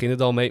 daar begint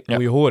het al mee,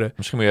 moet je horen.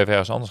 Misschien moet je even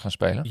ergens anders gaan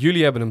spelen.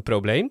 Jullie hebben een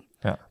probleem.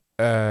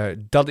 Ja.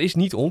 Dat is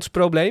niet ons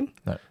probleem.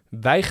 Nee.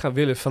 Wij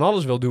willen van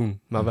alles wel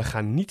doen, maar we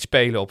gaan niet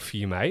spelen op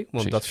 4 mei.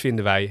 Want dat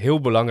vinden wij heel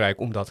belangrijk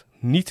om dat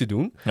niet te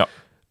doen. Ja.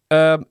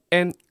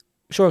 En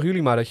zorgen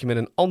jullie maar dat je met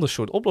een ander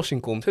soort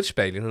oplossing komt. Het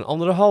spelen in een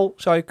andere hal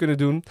zou je kunnen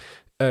doen.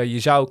 Je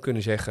zou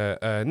kunnen zeggen,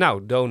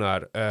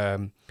 Donar,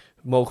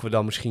 mogen we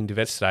dan misschien de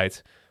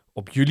wedstrijd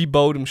op jullie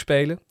bodem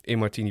spelen in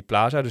Martini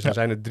Plaza. Dus dan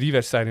zijn er 3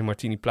 wedstrijden in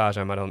Martini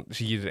Plaza, maar dan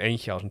zie je er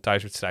eentje als een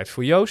thuiswedstrijd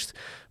voor Yoast.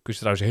 Kun je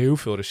trouwens heel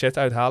veel reset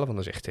uithalen, want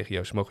dan zeg je tegen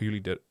Yoast, mogen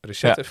jullie de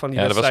recetten van die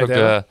wedstrijd hebben?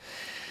 Dat was ook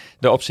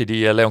de optie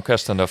die Leon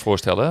Kersten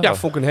voorstelde. Ja,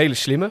 vond ik een hele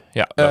slimme.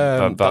 Ja,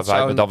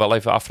 waar we dan wel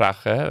even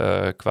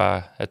afvragen,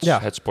 qua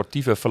het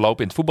sportieve verloop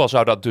in het voetbal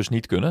zou dat dus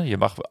niet kunnen. Je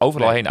mag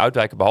overal heen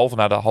uitwijken, behalve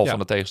naar de hal van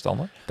de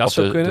tegenstander. Dat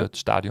zou kunnen. Het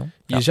stadion.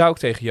 Je zou ook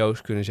tegen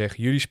Yoast kunnen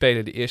zeggen, jullie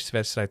spelen de eerste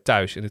wedstrijd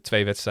thuis en de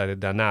 2 wedstrijden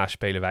daarna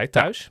spelen wij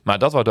thuis. Ja, maar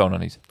dat wou Donar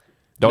niet.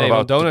 Donar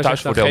wou het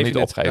thuisvoordeel niet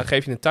opgeven. Dan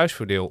geef je een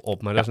thuisvoordeel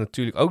op, maar dat is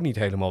natuurlijk ook niet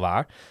helemaal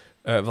waar.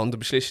 Want de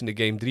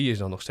beslissende game 3 is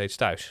dan nog steeds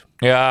thuis.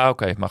 Ja,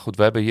 oké. Maar goed,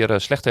 we hebben hier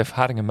slechte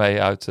ervaringen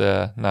mee uit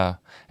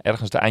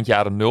ergens de eind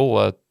jaren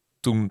 0.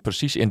 Toen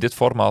precies in dit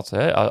format.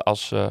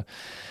 Tegen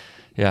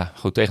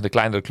de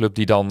kleinere club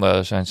die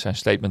dan zijn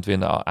statement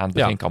winnen aan het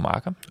begin kan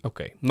maken.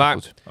 Oké. Maar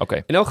goed.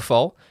 In elk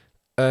geval,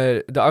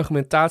 de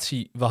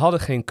argumentatie, we hadden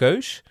geen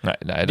keus.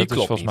 Nee, dat is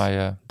volgens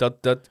mij...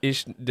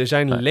 Er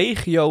zijn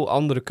legio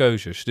andere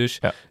keuzes. Dus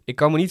ik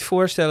kan me niet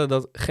voorstellen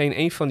dat geen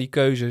een van die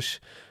keuzes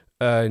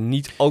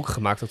niet ook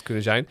gemaakt had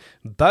kunnen zijn.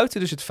 Buiten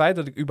dus het feit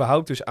dat ik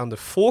überhaupt dus aan de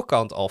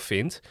voorkant al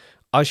vind,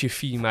 als je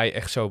 4 mei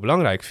echt zo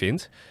belangrijk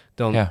vindt,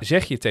 dan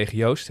zeg je tegen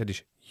Joost, het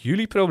is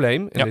jullie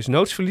probleem. En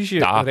desnoods verlies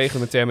je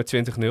reglementair met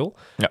 20-0. Ja.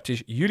 Het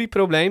is jullie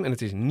probleem en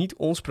het is niet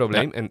ons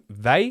probleem. Ja. En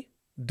wij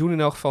doen in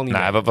elk geval niet.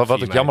 Wat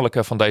het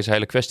jammerlijke van deze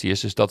hele kwestie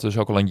is dat dus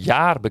ook al een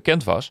jaar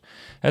bekend was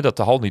dat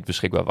de hal niet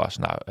beschikbaar was.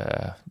 Nou,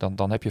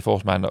 dan heb je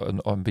volgens mij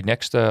een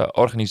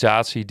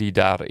Binext-organisatie die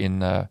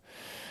daarin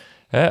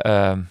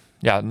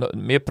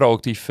meer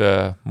proactief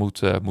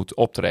moet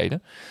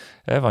optreden.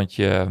 Want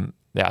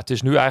het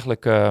is nu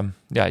eigenlijk,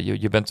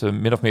 je bent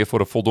min of meer voor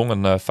een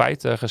voldongen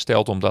feit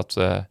gesteld,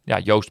 omdat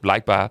Joost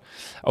blijkbaar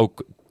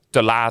ook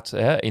te laat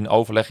in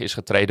overleg is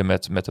getreden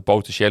met de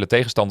potentiële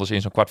tegenstanders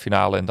in zo'n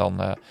kwartfinale. En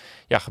dan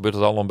gebeurt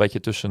het al een beetje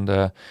tussen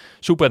de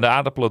soep en de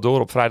aardappelen door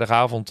op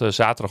vrijdagavond,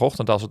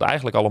 zaterdagochtend, als het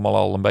eigenlijk allemaal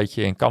al een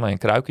beetje in kannen en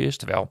kruiken is.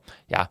 Terwijl,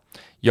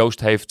 Joost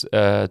heeft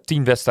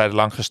 10 wedstrijden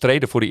lang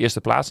gestreden voor die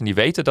eerste plaats. En die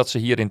weten dat ze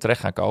hierin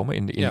terecht gaan komen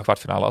in de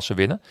kwartfinale als ze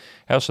winnen.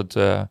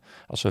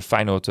 Als ze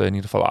Feyenoord in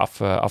ieder geval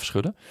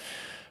afschudden.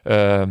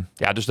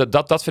 Dus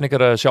dat vind ik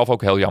er zelf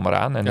ook heel jammer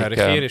aan. En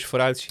regeren is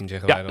vooruitzien,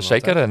 zeggen wij dan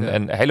zeker. altijd.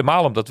 En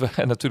helemaal omdat we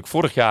natuurlijk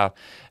vorig jaar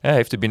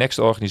heeft de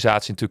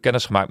Binext-organisatie natuurlijk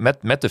kennis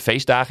gemaakt met de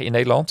feestdagen in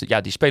Nederland.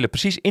 Ja, die spelen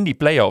precies in die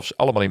play-offs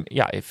allemaal in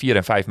 4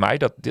 en 5 mei.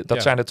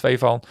 Dat zijn er 2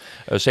 van.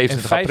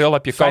 27 april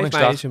heb je Koningsdag.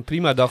 5 mei is een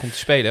prima dag om te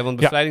spelen. Hè? Want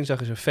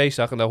Bevrijdingsdag is een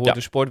feestdag en daar hoort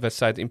de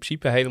sportwedstrijd in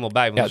principe helemaal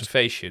bij. Want dat is een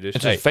feestje. Dus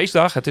het is een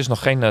feestdag. Het is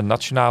nog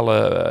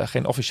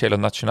geen officiële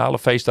nationale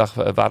feestdag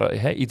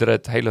waar ieder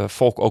het hele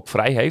volk ook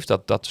vrij heeft.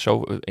 Dat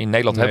zo in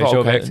Nederland hebben we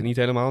ook... Zo werkt het niet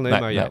helemaal,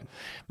 maar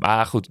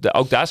Maar goed,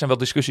 ook daar zijn wel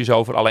discussies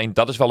over. Alleen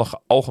dat is wel een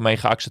algemeen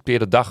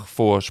geaccepteerde dag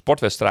voor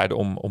sportwedstrijden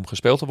om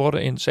gespeeld te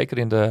worden. Zeker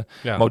in de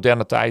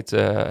moderne tijd,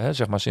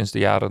 zeg maar sinds de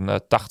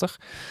jaren 80.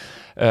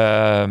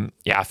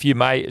 4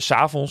 mei, 's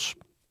avonds,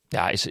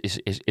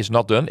 is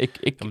not done.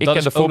 Ik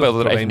ken de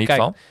voorbeelden er even niet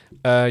van.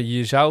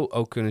 Je zou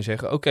ook kunnen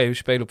zeggen, oké, we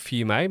spelen op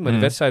 4 mei. Maar de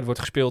wedstrijd wordt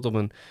gespeeld op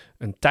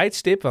een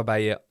tijdstip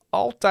waarbij je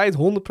altijd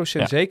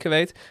 100% zeker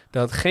weet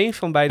dat geen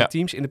van beide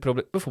teams in de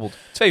probleem... Bijvoorbeeld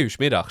 2 uur 's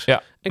middags.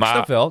 Ja, ik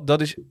snap wel,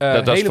 dat is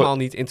helemaal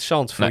niet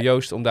interessant voor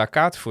Joost om daar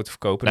kaarten voor te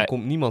verkopen. Dan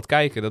komt niemand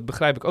kijken, dat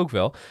begrijp ik ook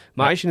wel.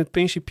 Maar als je het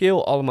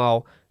principieel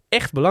allemaal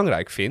echt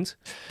belangrijk vindt,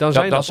 dan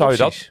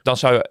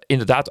zou je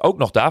inderdaad ook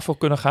nog daarvoor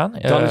kunnen gaan.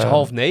 Dan is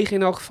 8:30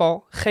 in elk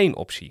geval geen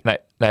optie.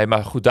 Nee,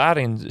 maar goed,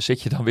 daarin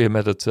zit je dan weer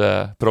met het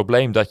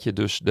probleem dat je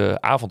dus de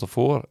avond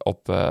ervoor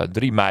op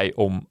 3 mei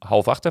om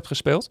 7:30 hebt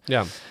gespeeld.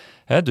 Ja.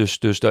 Dus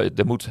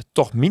er moet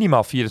toch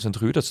minimaal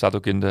 24 uur. Dat staat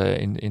ook in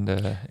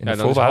de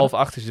voorwaarden.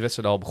 7:30 is de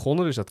wedstrijd al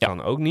begonnen, dus dat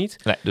kan ook niet.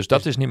 Nee, dus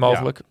dat is niet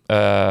mogelijk.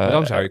 Maar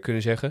dan zou je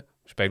kunnen zeggen,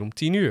 spelen om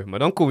 10 uur. Maar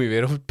dan kom je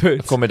weer op het punt.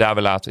 Dan kom je daar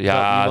weer later.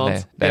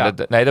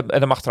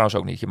 Dat mag trouwens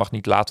ook niet. Je mag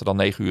niet later dan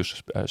 9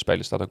 uur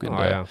spelen. Staat ook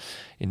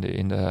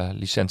in de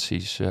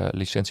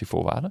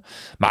licentievoorwaarden.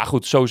 Maar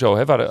goed,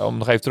 sowieso. Om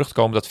nog even terug te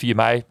komen, dat 4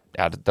 mei...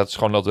 Ja, dat is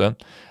gewoon wel dun.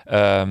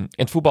 In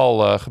het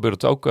voetbal gebeurt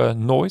het ook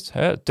nooit.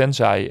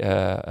 Tenzij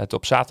het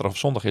op zaterdag of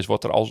zondag is,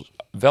 wordt er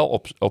wel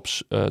op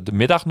de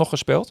middag nog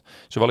gespeeld.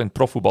 Zowel in het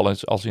profvoetbal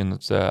als in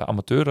het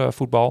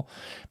amateurvoetbal.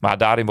 Maar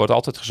daarin wordt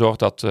altijd gezorgd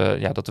dat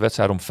de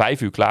wedstrijden om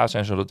 5 uur klaar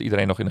zijn, zodat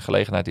iedereen nog in de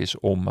gelegenheid is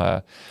om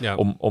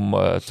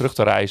terug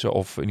te reizen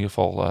of in ieder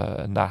geval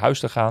naar huis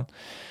te gaan.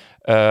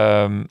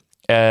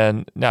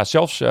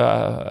 Zelfs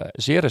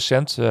zeer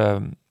recent...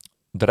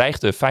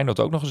 dreigde Feyenoord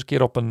ook nog eens een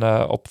keer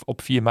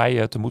op 4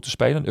 mei te moeten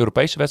spelen. Een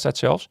Europese wedstrijd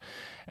zelfs.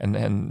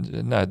 En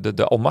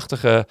de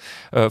almachtige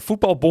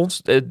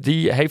voetbalbond,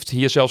 die heeft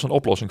hier zelfs een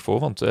oplossing voor.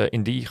 Want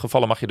in die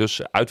gevallen mag je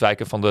dus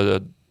uitwijken van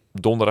de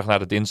donderdag naar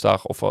de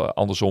dinsdag of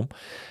andersom.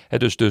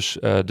 Dus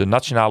de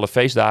nationale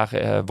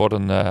feestdagen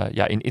worden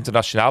in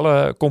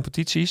internationale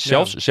competities,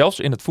 zelfs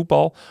in het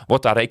voetbal,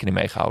 wordt daar rekening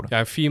mee gehouden.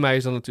 Ja, 4 mei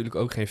is dan natuurlijk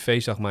ook geen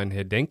feestdag, maar een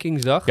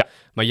herdenkingsdag. Ja.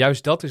 Maar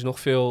juist dat is nog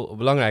veel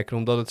belangrijker,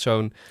 omdat het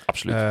zo'n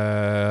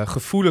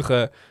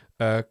gevoelige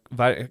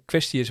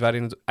kwestie is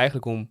waarin het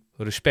eigenlijk om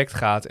respect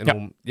gaat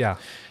en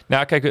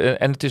Nou, kijk,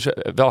 en het is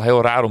wel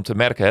heel raar om te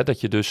merken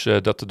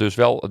dat er dus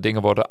wel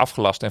dingen worden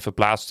afgelast en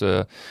verplaatst,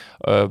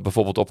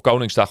 bijvoorbeeld op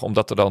Koningsdag,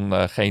 omdat er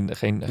dan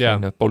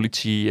geen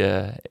politie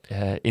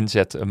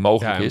inzet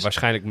mogelijk is.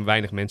 Waarschijnlijk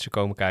weinig mensen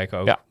komen kijken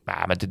ook. Ja,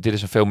 maar dit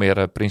is een veel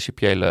meer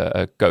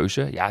principiële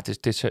keuze. Ja,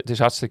 het is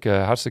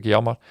hartstikke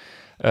jammer.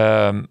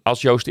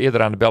 Als Joost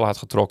eerder aan de bel had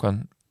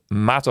getrokken,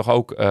 maar toch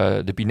ook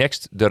de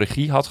Binext de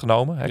regie had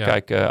genomen.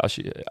 Kijk,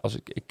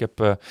 ik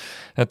heb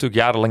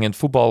natuurlijk jarenlang in het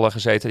voetbal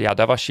gezeten. Ja,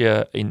 daar was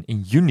je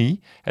in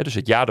juni, dus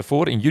het jaar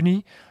ervoor, in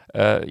juni,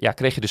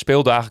 kreeg je de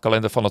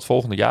speeldagenkalender van het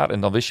volgende jaar.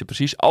 En dan wist je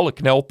precies alle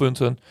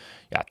knelpunten.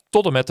 Ja,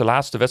 tot en met de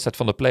laatste wedstrijd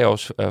van de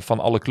play-offs van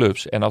alle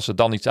clubs. En als er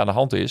dan iets aan de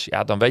hand is,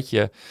 dan weet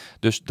je.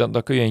 Dus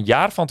dan kun je een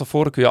jaar van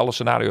tevoren alle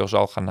scenario's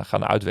al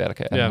gaan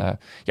uitwerken. En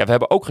we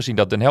hebben ook gezien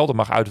dat Den Helder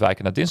mag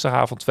uitwijken naar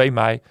dinsdagavond 2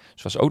 mei.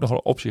 Dus was ook nog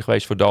een optie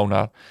geweest voor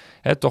Donar.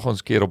 Toch eens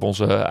een keer op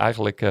onze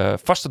eigenlijk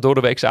vaste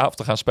doordeweekse avond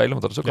te gaan spelen.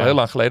 Want dat is ook al heel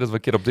lang geleden dat we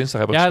een keer op dinsdag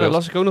hebben gespeeld. Ja, daar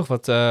las ik ook nog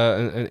wat.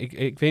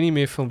 Ik weet niet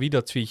meer van wie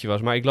dat tweetje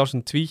was. Maar ik las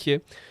een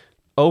tweetje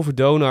over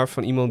Donar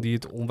van iemand die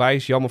het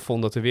onwijs jammer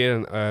vond dat er weer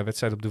een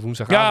wedstrijd op de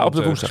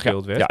woensdagavond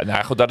gespeeld werd. Ja,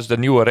 nou goed, dat is de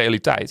nieuwe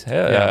realiteit.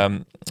 Hè?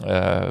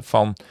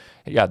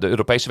 De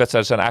Europese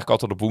wedstrijden zijn eigenlijk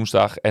altijd op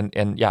woensdag. En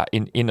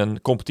in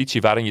een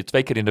competitie waarin je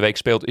 2 keer in de week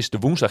speelt, is de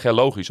woensdag heel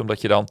logisch.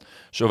 Omdat je dan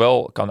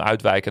zowel kan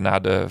uitwijken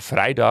naar de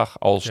vrijdag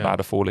als naar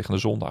de voorliggende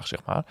zondag, zeg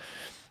maar.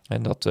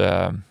 En dat,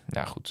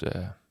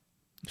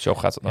 zo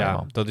gaat het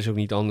allemaal. Dat is ook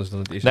niet anders dan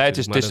het is. Nee,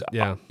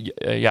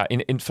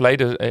 in het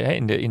verleden,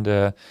 in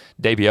de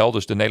DBL,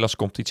 dus de Nederlandse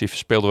competitie,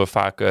 speelden we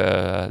vaak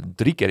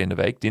 3 keer in de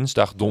week.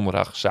 Dinsdag,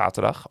 donderdag,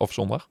 zaterdag of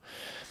zondag.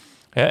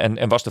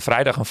 En was de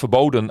vrijdag een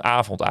verboden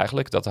avond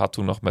eigenlijk. Dat had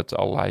toen nog met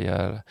allerlei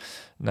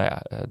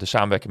de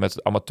samenwerking met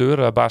het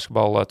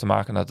amateurbasketbal te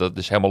maken. Nou, dat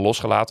is helemaal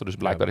losgelaten. Dus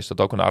blijkbaar is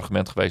dat ook een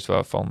argument geweest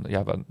waarvan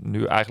waar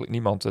nu eigenlijk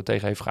niemand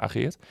tegen heeft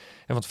geageerd.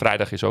 Want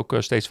vrijdag is ook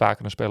steeds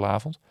vaker een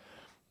speelavond.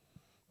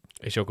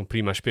 Is ook een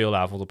prima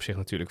speelavond op zich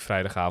natuurlijk,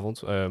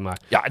 vrijdagavond. Maar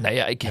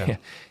het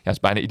is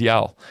bijna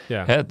ideaal.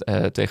 Ja.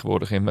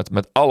 Tegenwoordig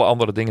met alle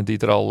andere dingen die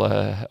er al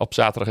op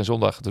zaterdag en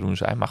zondag te doen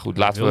zijn. Maar goed,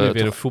 laten we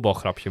weer een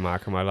voetbalgrapje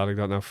maken, maar laat ik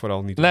dat nou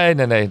vooral niet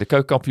doen. Nee. De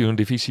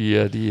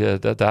keukenkampioen-divisie,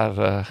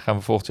 daar gaan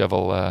we volgend jaar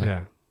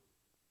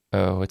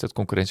wel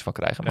concurrentie van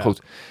krijgen. Maar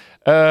goed.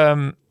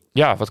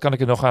 Wat kan ik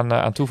er nog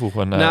aan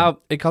toevoegen? Nou,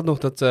 ik had nog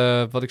dat,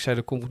 wat ik zei,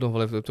 daar kom ik nog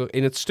wel even op.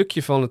 In het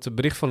stukje van het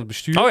bericht van het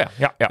bestuur,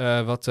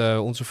 wat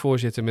onze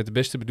voorzitter met de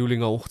beste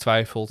bedoelingen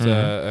ongetwijfeld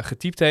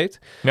getypt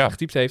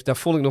heeft, daar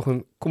vond ik nog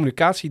een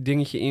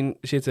communicatiedingetje in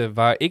zitten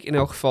waar ik in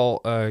elk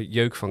geval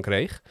jeuk van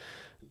kreeg.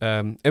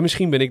 En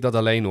misschien ben ik dat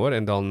alleen hoor,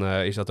 en dan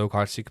is dat ook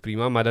hartstikke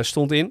prima. Maar daar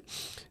stond in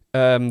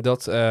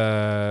dat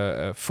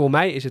voor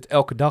mij is het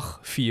elke dag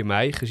 4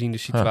 mei, gezien de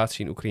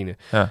situatie in Oekraïne.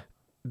 Ja.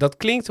 Dat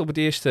klinkt op het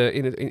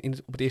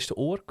eerste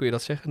oor, kun je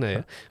dat zeggen? Nee,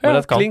 hè? Maar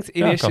dat klinkt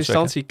in eerste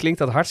instantie klinkt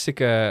dat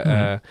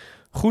hartstikke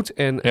goed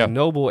en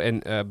nobel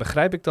en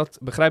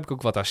begrijp ik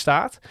ook wat daar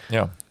staat.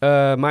 Ja.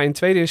 Maar in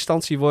tweede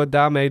instantie wordt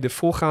daarmee de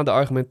voorgaande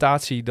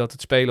argumentatie dat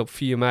het spelen op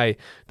 4 mei,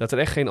 dat er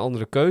echt geen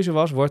andere keuze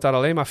was, wordt daar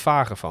alleen maar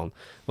vager van.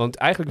 Want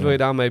eigenlijk wil je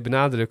daarmee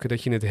benadrukken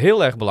dat je het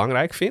heel erg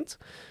belangrijk vindt,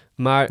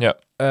 maar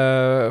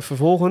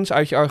vervolgens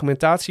uit je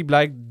argumentatie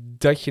blijkt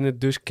dat je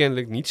het dus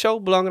kennelijk niet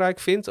zo belangrijk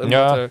vindt.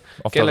 Omdat er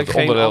of dat het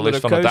onderdeel is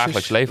van het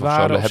dagelijks leven of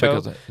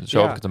zo.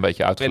 Heb ik het een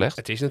beetje uitgelegd.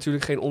 En het is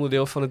natuurlijk geen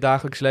onderdeel van het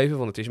dagelijks leven,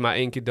 want het is maar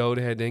 1 keer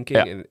dodenherdenking.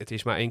 En het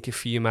is maar 1 keer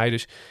 4 mei,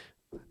 dus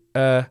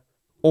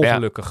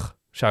ongelukkig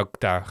zou ik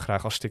daar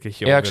graag als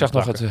stickertje op ik zag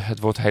nog het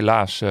woord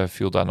helaas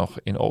viel daar nog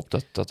in op.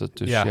 Dat het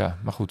dus,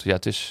 maar goed,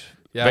 het is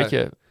een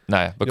beetje...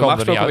 Nou ja, normaal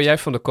gesproken ben jij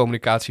van de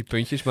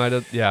communicatiepuntjes, maar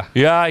dat,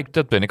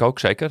 dat ben ik ook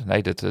zeker.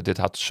 Nee, dit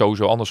had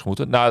sowieso anders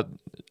moeten. Nou,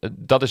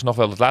 dat is nog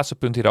wel het laatste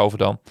punt hierover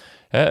dan.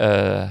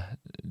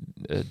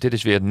 Dit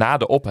is weer na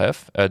de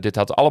ophef. Dit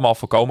had allemaal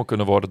voorkomen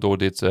kunnen worden door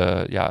dit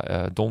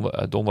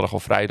donderdag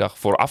of vrijdag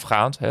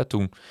voorafgaand.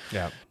 Toen,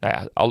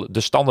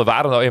 de standen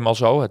waren nou eenmaal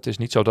zo. Het is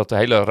niet zo dat de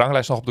hele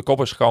ranglijst nog op de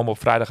kop is gekomen op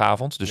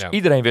vrijdagavond. Dus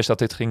iedereen wist dat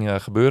dit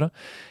ging gebeuren.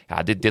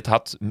 Ja, dit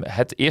had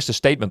het eerste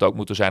statement ook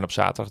moeten zijn op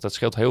zaterdag. Dat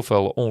scheelt heel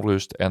veel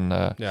onrust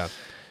en...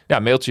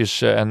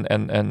 mailtjes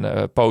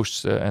en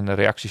posts en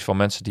reacties van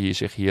mensen die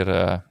zich hier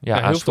aan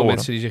storen. Heel veel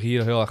mensen die zich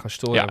hier heel erg gaan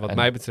storen. Wat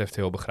mij betreft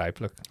heel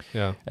begrijpelijk.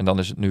 Ja. En dan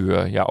is het nu,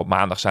 op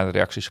maandag zijn de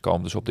reacties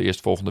gekomen. Dus op de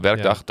eerstvolgende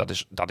werkdag. Ja.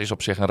 Dat is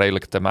op zich een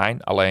redelijke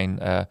termijn. Alleen,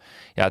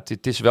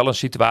 het is wel een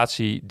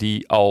situatie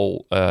die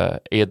al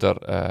eerder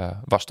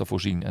was te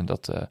voorzien. En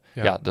dat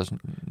is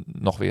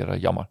nog weer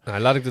jammer. Nou,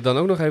 laat ik er dan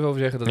ook nog even over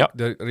zeggen dat ik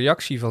de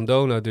reactie van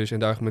Donar dus en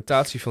de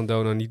argumentatie van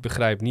Donar niet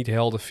begrijp, niet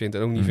helder vind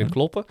en ook niet vind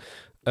kloppen.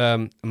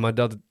 Maar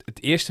dat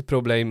het eerste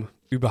probleem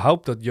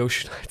überhaupt dat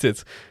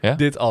Yoast-United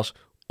dit als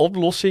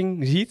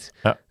oplossing ziet,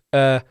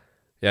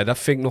 daar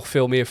vind ik nog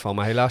veel meer van.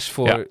 Maar helaas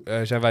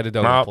zijn wij de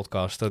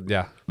Donar-podcast.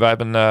 Wij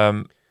hebben...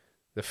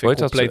 dat vind ik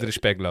compleet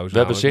respectloos. We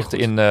hebben zicht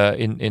in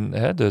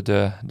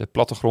de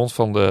plattegrond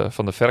van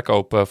de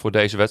verkoop voor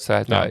deze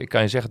wedstrijd. Ja. Nou, ik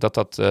kan je zeggen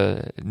dat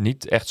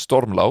niet echt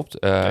storm loopt.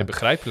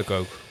 Begrijpelijk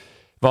ook.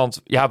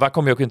 Want waar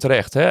kom je ook in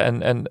terecht? Hè?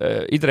 En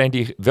iedereen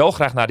die wel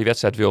graag naar die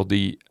wedstrijd wil,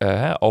 die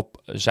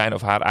op zijn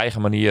of haar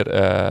eigen manier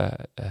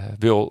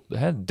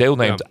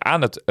deelneemt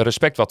aan het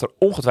respect wat er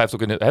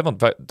ongetwijfeld ook in want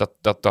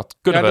dat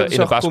kunnen we in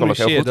de basketbal ook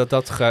heel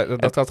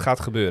goed. Dat gaat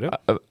gebeuren.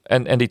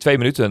 En die 2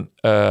 minuten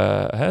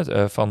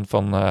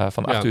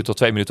van 8 uur tot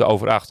 2 minuten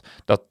over 8,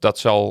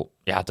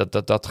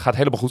 dat gaat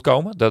helemaal goed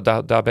komen.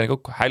 Daar ben ik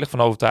ook heilig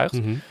van overtuigd.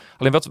 Mm-hmm.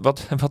 Alleen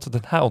wat er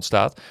daarna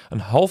ontstaat, een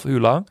half uur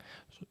lang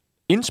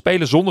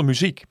inspelen zonder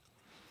muziek.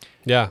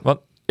 Ja. Want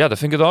Ja, dat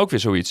vind ik dan ook weer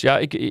zoiets. Ja,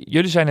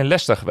 jullie zijn in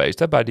Leicester geweest,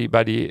 hè?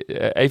 Bij die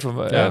even...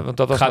 want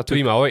dat was gaat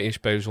prima hoor,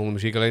 inspelen zonder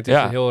muziek. Alleen het is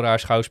een heel raar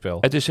schouwspel.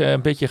 Het is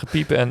een beetje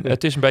gepiepen en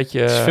het is een beetje...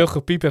 Het is veel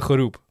gepiep en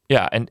geroep.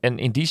 Ja, en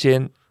in die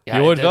zin... Ja,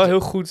 je hoort wel heel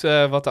goed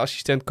wat de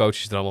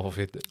assistentcoaches er allemaal van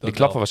vinden. Die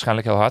klappen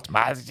waarschijnlijk heel hard.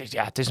 Maar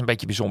het is een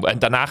beetje bijzonder. En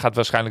daarna gaat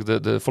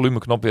waarschijnlijk de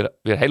volumeknop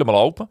weer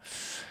helemaal open.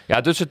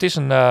 Ja, dus het is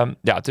een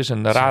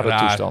rare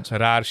toestand. Een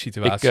rare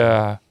situatie.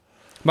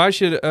 Maar als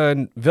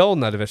je wel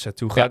naar de wedstrijd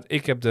toe gaat...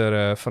 Ik heb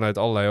er vanuit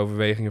allerlei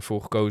overwegingen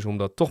voor gekozen om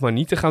dat toch maar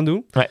niet te gaan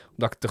doen. Nee.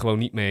 Omdat ik het er gewoon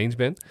niet mee eens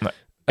ben. Nee,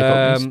 ik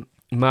ook niet.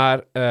 Maar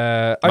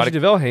als je er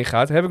wel heen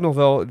gaat, heb ik nog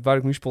wel, waar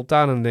ik nu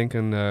spontaan aan denk,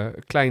 een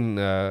klein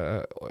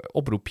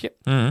oproepje.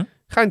 Mm-hmm.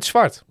 Ga in het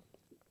zwart.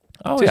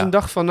 Het is een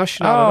dag van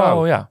nationale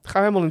rouw. Ja. Ga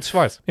helemaal in het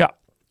zwart.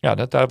 Ja,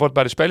 daar wordt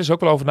bij de spelers ook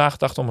wel over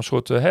nagedacht om een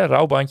soort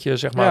rouwbandje,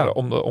 zeg maar,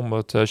 om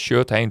het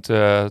shirt heen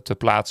te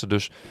plaatsen.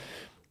 Dus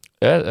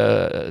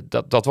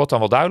dat wordt dan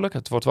wel duidelijk.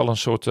 Het wordt wel een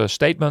soort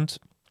statement.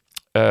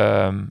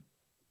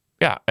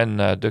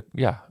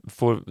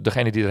 Voor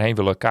degenen die erheen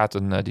willen,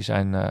 kaarten die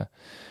zijn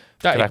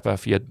krijgbaar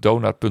via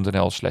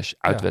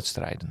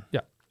donor.nl/uitwedstrijden.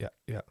 Ja.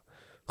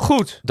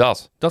 Goed.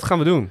 Dat gaan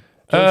we doen.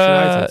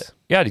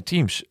 Die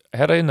teams.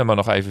 Herinner me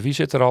nog even. Wie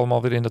zit er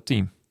allemaal weer in dat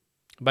team?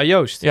 Bij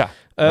Yoast. Ja.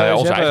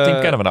 Onze eigen team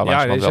kennen we nou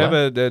langzamerhand wel. Ze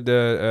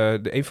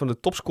hebben een van de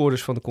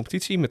topscorers van de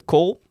competitie met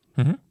Cole.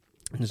 Mm-hmm.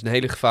 Dat is een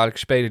hele gevaarlijke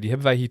speler. Die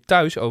hebben wij hier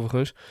thuis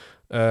overigens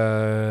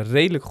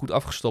redelijk goed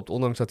afgestopt.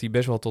 Ondanks dat hij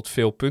best wel tot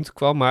veel punten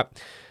kwam. Maar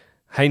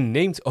hij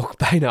neemt ook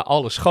bijna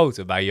alle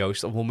schoten bij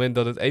Yoast. Op het moment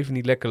dat het even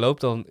niet lekker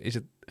loopt, dan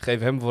geef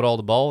hem vooral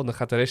de bal. En dan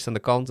gaat de rest aan de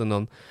kant en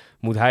dan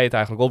moet hij het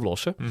eigenlijk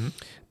oplossen.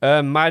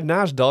 Mm-hmm. Maar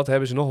naast dat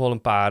hebben ze nog wel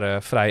een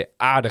paar vrij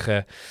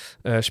aardige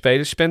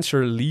spelers.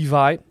 Spencer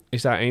Levi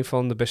is daar een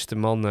van. De beste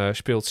man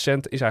speelt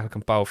center. Is eigenlijk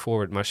een power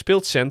forward, maar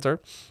speelt center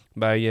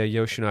bij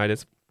Yoast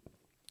United.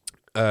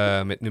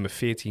 Met nummer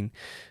 14.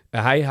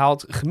 Hij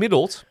haalt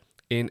gemiddeld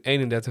in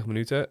 31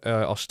 minuten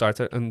als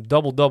starter een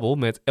double-double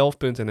met 11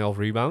 punten en 11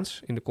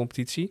 rebounds in de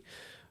competitie.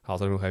 Haalt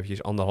er nog eventjes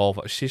 1,5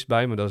 assist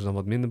bij, maar dat is dan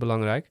wat minder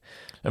belangrijk.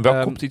 En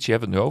welke competitie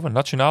hebben we het nu over?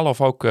 Nationaal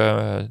of ook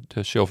de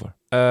zilver?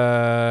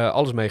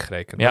 Alles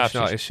meegerekend. Ja,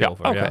 Nationaal is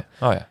zilver. Ja, okay.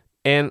 Oh, ja.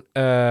 En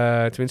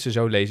tenminste,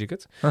 zo lees ik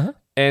het. Uh-huh.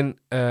 En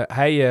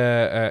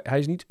hij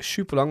is niet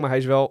super lang, maar hij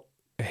is wel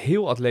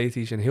heel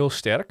atletisch en heel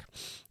sterk.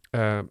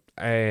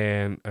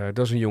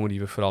 Dat is een jongen die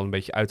we vooral een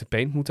beetje uit de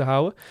paint moeten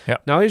houden.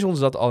 Ja. Nou is ons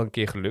dat al een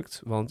keer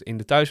gelukt. Want in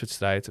de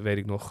thuiswedstrijd, weet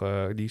ik nog,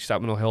 die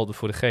staat me nog helder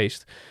voor de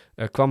geest,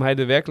 kwam hij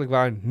er werkelijk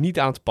waar niet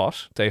aan te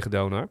pas tegen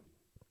Donar.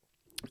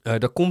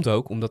 Dat komt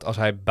ook omdat als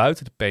hij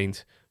buiten de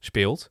paint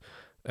speelt,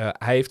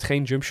 hij heeft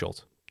geen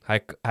jumpshot.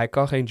 Hij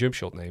kan geen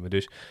jumpshot nemen.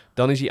 Dus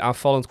dan is hij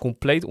aanvallend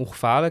compleet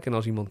ongevaarlijk. En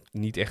als iemand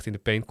niet echt in de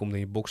paint komt en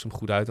je bokst hem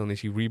goed uit, dan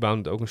is hij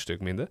rebound ook een stuk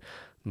minder.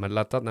 Maar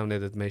laat dat nou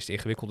net het meest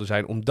ingewikkelde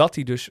zijn, omdat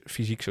hij dus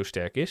fysiek zo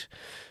sterk is.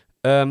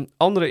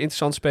 Andere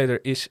interessante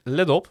speler is,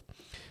 let op,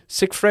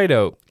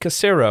 Sigfredo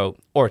Casero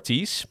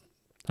Ortiz.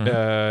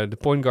 De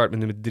point guard met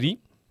nummer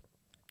 3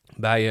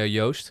 bij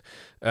Yoast.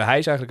 Hij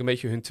is eigenlijk een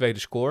beetje hun tweede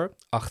scorer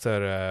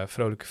achter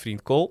vrolijke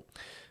vriend Cole.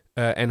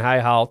 En hij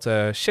haalt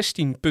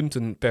 16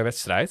 punten per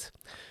wedstrijd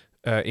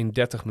in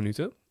 30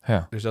 minuten.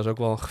 Ja. Dus dat is ook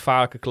wel een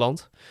gevaarlijke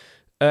klant.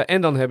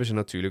 En dan hebben ze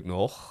natuurlijk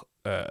nog,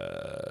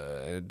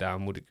 daar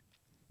moet ik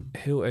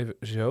heel even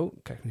zo.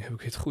 Kijk, nu heb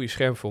ik het goede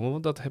scherm voor me,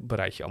 want dat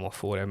bereid je allemaal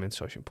voor, hè,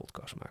 mensen, als je een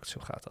podcast maakt. Zo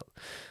gaat dat.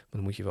 Maar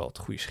dan moet je wel het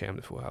goede scherm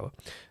ervoor houden.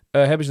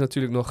 Hebben ze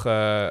natuurlijk nog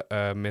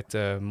met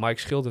Mike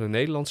Schilder, een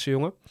Nederlandse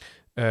jongen.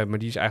 Maar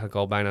die is eigenlijk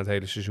al bijna het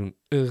hele seizoen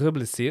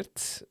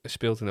geblesseerd.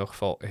 Speelt in elk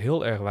geval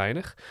heel erg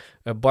weinig.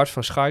 Bart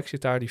van Schaik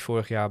zit daar, die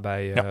vorig jaar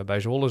bij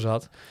Zwolle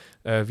zat.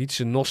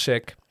 Wietse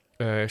Nosek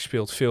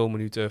speelt veel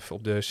minuten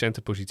op de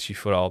centerpositie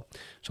vooral.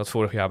 Zat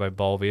vorig jaar bij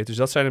Balweer. Dus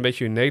dat zijn een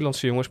beetje hun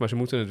Nederlandse jongens, maar ze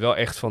moeten het wel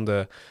echt van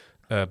de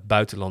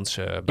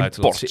buitenlandse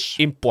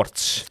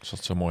imports zoals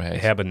het zo mooi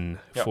heet, hebben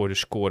voor de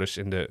scores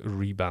en de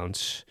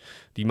rebounds.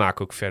 Die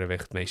maken ook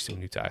verreweg het meeste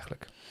minuten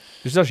eigenlijk.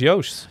 Dus dat is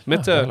Yoast.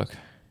 Met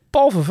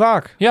Paul van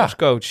Vaak als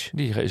coach.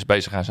 Die is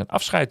bezig aan zijn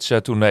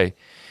afscheidstournee.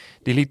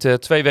 Die liet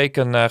 2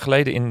 weken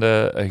geleden in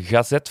de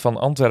Gazet van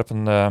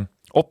Antwerpen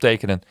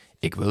optekenen: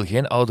 ik wil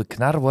geen oude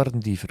knar worden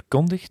die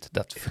verkondigt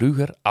dat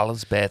vroeger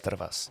alles beter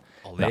was.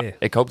 Nou,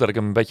 ik hoop dat ik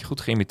hem een beetje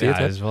goed geïmiteerd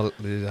heb. Dat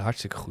is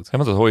hartstikke goed. Ja,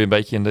 want dat hoor je een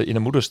beetje in de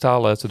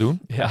moederstaal te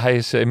doen. Ja. Hij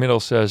is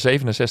inmiddels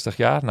 67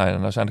 jaar.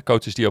 Nou zijn de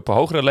coaches die op een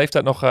hogere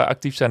leeftijd nog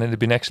actief zijn in de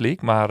Binex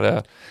League. Maar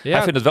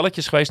hij vindt het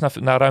welletjes geweest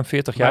na ruim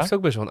 40 jaar. Hij heeft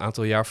ook best wel een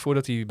aantal jaar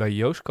voordat hij bij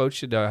Yoast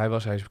coachte.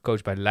 Hij is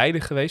coach bij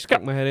Leiden geweest, kan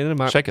ik me herinneren.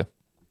 Maar zeker.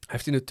 Hij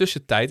heeft in de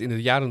tussentijd, in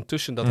de jaren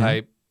tussen dat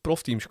hij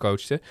profteams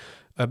coachte,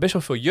 best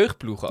wel veel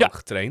jeugdploegen ook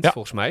getraind,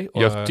 volgens mij.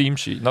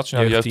 Jeugdteams,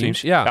 nationale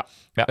jeugdteams. Ja.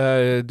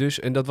 Dus,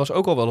 en dat was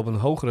ook al wel op een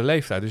hogere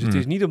leeftijd. Dus het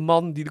is niet een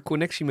man die de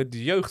connectie met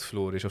de jeugd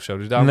verloren is of zo.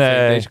 Dus daarom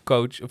vind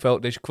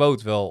ik deze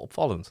quote wel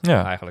opvallend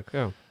eigenlijk.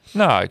 Ja.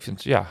 Nou, ik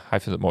vind, hij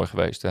vindt het mooi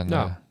geweest.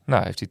 En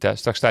heeft hij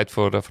straks tijd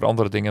voor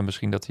andere dingen.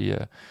 Misschien dat hij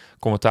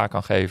commentaar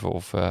kan geven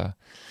of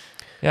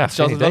Het is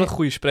altijd wel een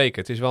goede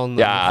spreker. Het is wel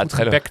een goed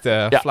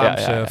gebekte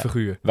Vlaamse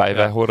figuur.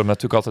 Wij horen hem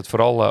natuurlijk altijd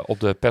vooral op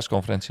de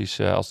persconferenties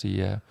als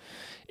die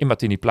in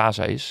Martini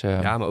Plaza is.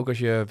 Ja, maar ook als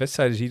je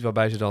wedstrijden ziet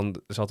waarbij ze dan...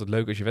 Het is altijd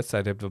leuk als je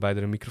wedstrijden hebt waarbij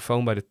er een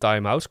microfoon bij de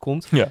time-outs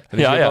komt. Ja. Dan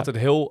is hij altijd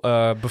heel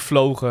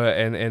bevlogen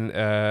en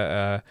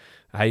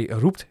hij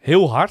roept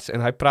heel hard en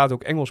hij praat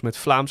ook Engels met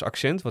Vlaams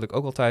accent, wat ik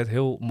ook altijd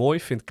heel mooi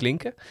vind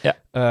klinken.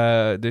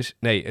 Ja. Dus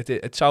nee,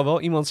 het zou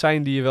wel iemand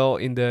zijn die je wel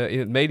in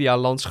het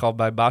medialandschap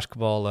bij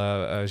basketbal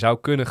zou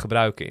kunnen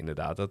gebruiken,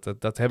 inderdaad.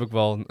 Dat heb ik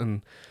wel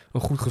een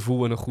goed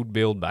gevoel en een goed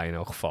beeld bij in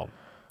elk geval.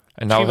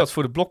 En misschien wat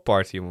voor de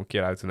blockparty om een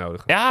keer uit te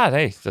nodigen. Ja,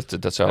 nee,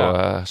 dat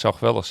zou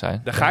geweldig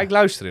zijn. Daar ga ik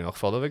luisteren in elk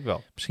geval, dat weet ik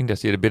wel. Misschien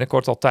dat hij er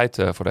binnenkort al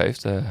tijd voor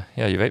heeft.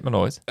 Je weet maar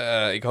nooit.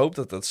 Ik hoop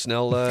dat hij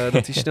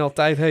snel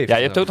tijd heeft. Ja,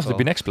 je hebt ook nog de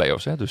Binex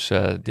Playoffs, hè? Dus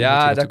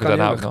daar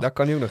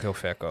kan hij ook nog heel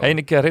ver komen. En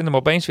ik herinner me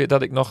opeens weer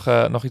dat ik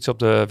nog iets op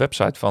de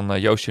website van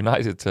Yoast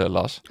United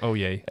las. Oh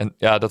jee. En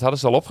ja, dat hadden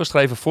ze al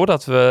opgeschreven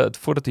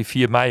voordat die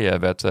 4 mei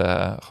werd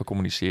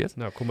gecommuniceerd.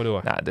 Nou, kom maar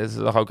door. Nou, dit is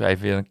nog ook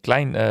even weer een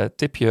klein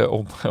tipje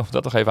om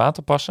dat nog even aan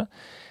te passen.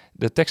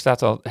 De tekst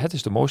staat al, het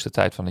is de mooiste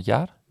tijd van het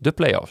jaar, de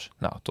play-offs.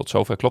 Nou, tot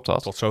zover klopt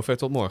dat. Tot zover,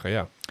 tot morgen,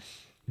 ja.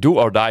 Do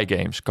or die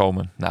games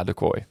komen naar de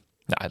kooi.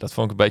 Nou, dat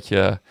vond ik een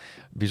beetje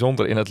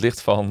bijzonder in het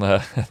licht van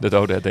de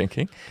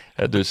dodenherdenking.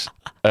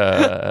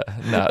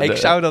 Ik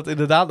zou dat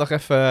inderdaad nog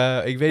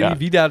even... ik weet niet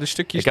wie daar de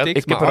stukjes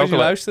tikt, maar als je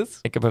luistert...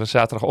 Ik heb er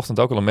zaterdagochtend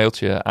ook al een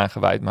mailtje aan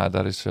gewijd, maar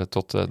daar is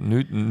tot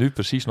nu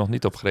precies nog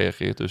niet op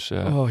gereageerd. Dus,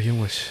 oh,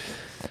 jongens.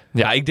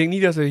 Ja, ik denk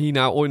niet dat er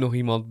hierna ooit nog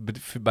iemand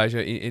bij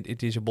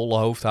in zijn bolle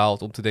hoofd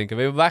haalt om te denken,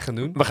 weet je wat wij gaan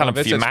doen? We gaan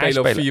hem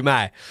 4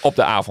 mei. Op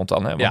de avond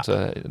dan, hè? Want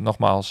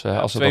nogmaals...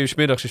 als 2 uur 's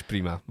middags is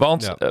prima.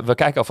 Want we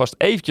kijken alvast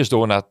eventjes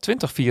door naar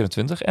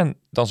 2024 en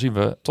dan zien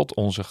we tot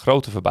onze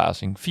grote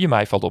verbazing, 4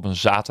 mei valt op een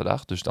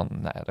zaterdag, dus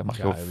dan mag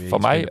je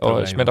van mij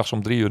 's middags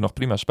om 3 uur nog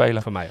prima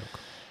spelen. Van mij ook.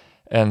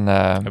 En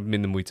daar heb ik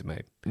minder moeite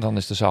mee. Dan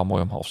is de zaal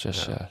mooi om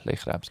 5:30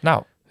 leeggeruimd.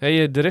 Nou...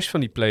 Hey, de rest van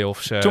die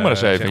play-offs... Doe maar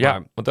eens even, ja.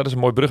 Want dat is een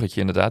mooi bruggetje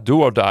inderdaad. Do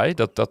or die,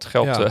 dat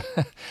geldt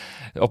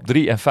op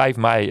 3 en 5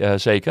 mei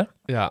zeker.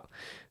 Ja.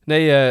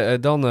 Nee,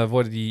 dan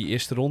worden die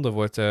eerste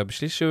ronde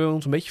beslist. Zullen we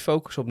ons een beetje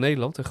focussen op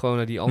Nederland en gewoon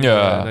naar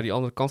die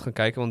andere kant gaan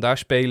kijken? Want daar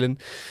spelen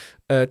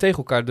tegen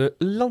elkaar de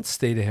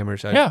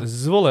Landstedenhammers uit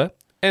Zwolle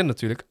en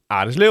natuurlijk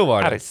Aris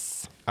Leeuwarden.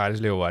 Aris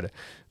Leeuwarden.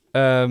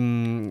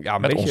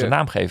 Met onze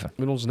naamgever.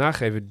 Met onze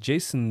naamgever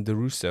Jason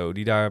Dourisseau,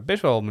 die daar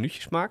best wel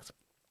minuutjes maakt.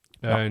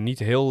 Niet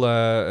heel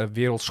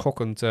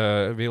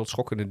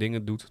wereldschokkende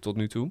dingen doet tot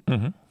nu toe.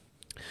 Mm-hmm.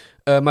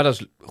 Maar dat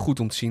is goed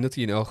om te zien dat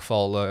hij in elk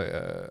geval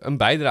een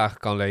bijdrage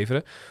kan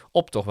leveren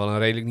op toch wel een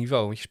redelijk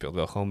niveau. Want je speelt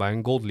wel gewoon bij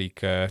een Gold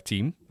League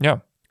team.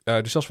 Ja.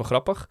 Dus dat is wel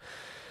grappig.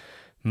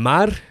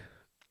 Maar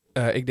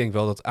ik denk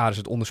wel dat Aris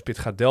het onderspit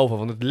gaat delven.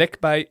 Want het lek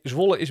bij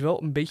Zwolle is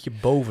wel een beetje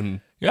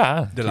boven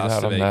de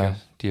laatste weken.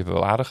 Die hebben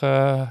wel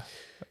aardige...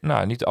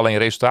 niet alleen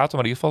resultaten,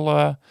 maar in ieder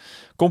geval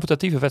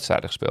competitieve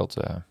wedstrijden gespeeld.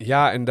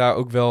 Ja, en daar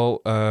ook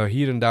wel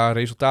hier en daar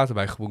resultaten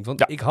bij geboekt.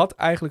 Want ik had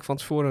eigenlijk van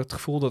tevoren het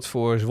gevoel dat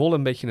voor Zwolle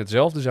een beetje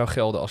hetzelfde zou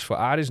gelden als voor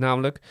Aris.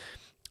 Namelijk,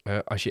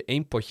 als je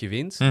 1 potje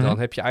wint, dan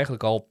heb je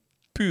eigenlijk al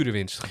pure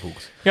winst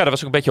geboekt. Ja, dat was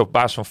ook een beetje op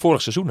basis van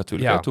vorig seizoen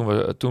natuurlijk. Ja.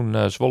 Hè?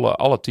 Toen Zwolle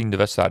alle 10 de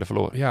wedstrijden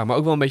verloren. Ja, maar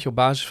ook wel een beetje op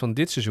basis van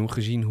dit seizoen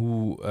gezien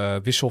hoe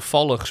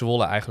wisselvallig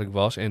Zwolle eigenlijk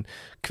was. En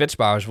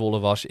kwetsbaar Zwolle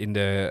was in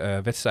de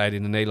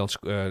wedstrijden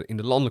in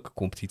de landelijke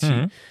competitie.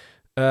 Mm-hmm.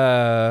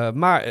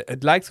 Maar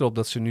het lijkt erop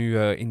dat ze nu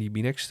in die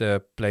B-Next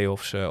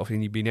playoffs of in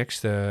die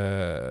B-Next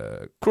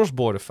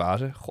crossborder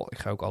fase... Goh, ik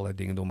ga ook allerlei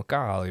dingen door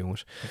elkaar halen,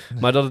 jongens.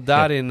 Maar dat het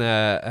daarin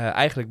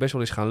eigenlijk best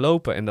wel is gaan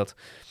lopen. En dat,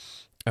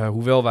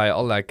 hoewel wij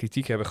allerlei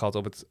kritiek hebben gehad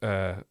op het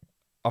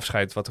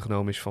afscheid wat er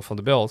genomen is van Van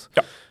der Belt...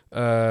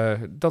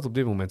 dat op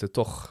dit moment het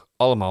toch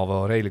allemaal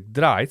wel redelijk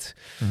draait.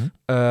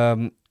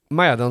 Mm-hmm.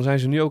 Maar ja, dan zijn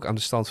ze nu ook aan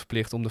de stand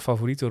verplicht om de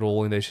favoriete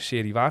rol in deze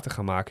serie waar te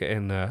gaan maken.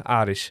 En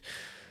Aris...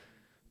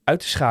 uit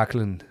te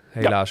schakelen,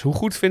 helaas. Ja. Hoe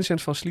goed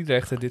Vincent van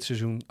Sliedrecht dit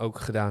seizoen ook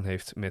gedaan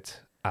heeft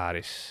met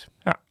Aris.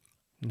 Ja.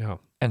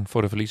 En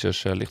voor de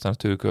verliezers ligt er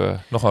natuurlijk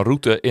nog een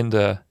route in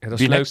de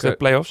B-Next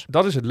playoffs.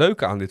 Dat is het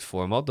leuke aan dit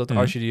format. Dat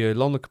als je die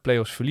landelijke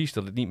playoffs verliest,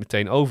 dat het niet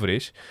meteen over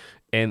is.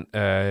 En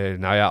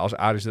als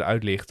Aris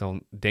eruit ligt,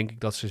 dan denk ik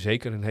dat ze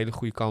zeker een hele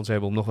goede kans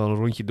hebben om nog wel een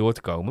rondje door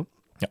te komen.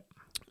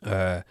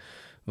 Ja.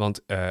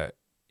 Want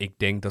ik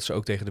denk dat ze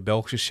ook tegen de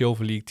Belgische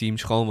Silver League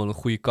teams gewoon wel een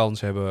goede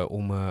kans hebben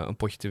om een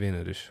potje te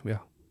winnen. Dus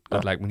ja.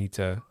 Dat lijkt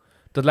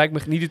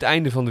me niet het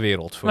einde van de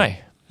wereld.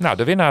 Nee. Nou,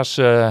 de winnaars...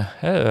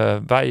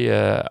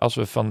 als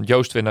we van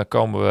Yoast winnen,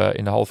 komen we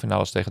in de halve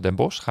finales tegen Den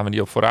Bosch. Gaan we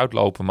niet op vooruit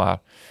lopen, maar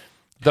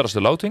dat is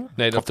de loting.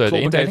 Nee, dat klopt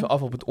ik even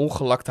af op het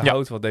ongelakte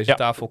hout wat deze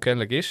tafel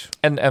kennelijk is.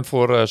 En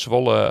voor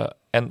Zwolle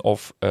en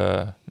of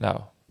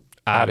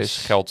Aris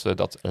geldt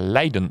dat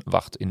Leiden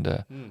wacht in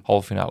de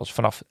halve finales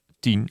vanaf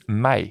 10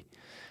 mei.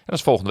 En dat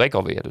is volgende week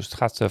alweer. Dus het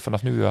gaat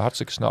vanaf nu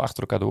hartstikke snel achter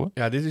elkaar door.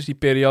 Ja, dit is die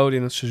periode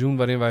in het seizoen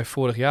waarin wij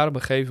vorig jaar op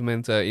een gegeven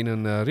moment in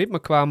een ritme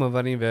kwamen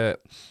waarin we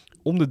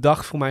om de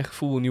dag voor mijn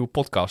gevoel een nieuwe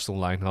podcast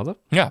online hadden.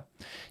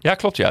 Ja,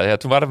 klopt. Ja,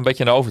 toen waren we een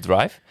beetje in de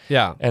overdrive.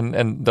 Ja.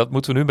 En dat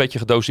moeten we nu een beetje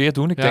gedoseerd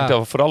doen. Ik denk dat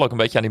we vooral ook een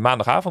beetje aan die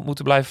maandagavond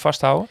moeten blijven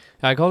vasthouden.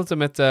 Ja, ik had het er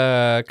met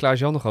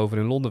Klaas-Jan nog over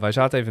in Londen. Wij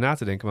zaten even na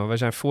te denken, maar wij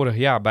zijn vorig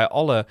jaar bij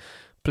alle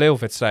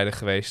playoff-wedstrijden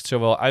geweest,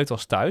 zowel uit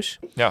als thuis.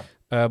 Ja.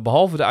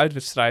 Behalve de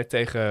uitwedstrijd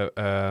tegen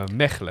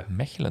Mechelen.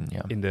 Mechelen,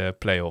 ja. In de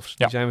playoffs. Ja.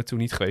 Die zijn we toen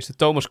niet geweest. De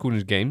Thomas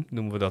Koenens game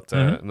noemen we dat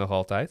nog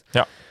altijd.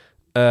 Ja.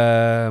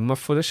 Maar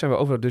voor de rest zijn we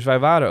overal. Dus wij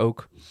waren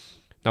ook...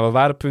 Nou, we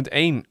waren punt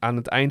 1 aan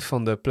het eind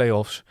van de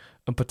playoffs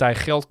een partij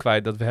geld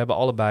kwijt. Dat we hebben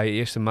allebei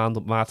eerst een maand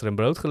op water en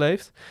brood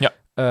geleefd. Ja.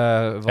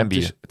 Want en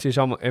bier. Het is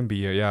allemaal... En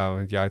bier, ja.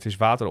 Want ja, het is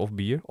water of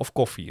bier. Of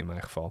koffie in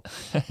mijn geval.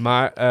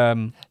 Maar...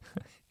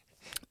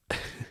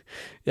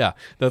 ja,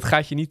 dat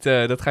gaat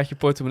je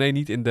portemonnee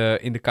niet in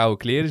de koude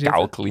kleren zitten.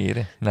 Koude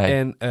kleren,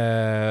 nee.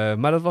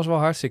 Maar dat was wel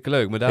hartstikke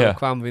leuk. Maar daardoor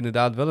kwamen we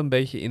inderdaad wel een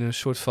beetje in een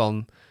soort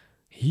van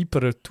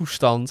hypere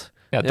toestand.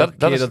 Ja,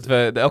 dat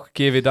we elke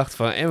keer weer dachten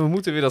van... En we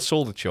moeten weer dat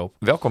zoldertje op.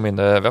 Welkom in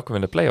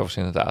de playoffs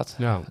inderdaad.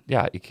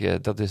 Ja,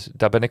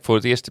 daar ben ik voor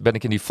het eerst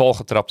in die val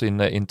getrapt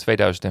in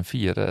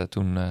 2004.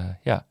 Toen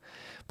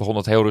begon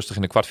het heel rustig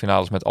in de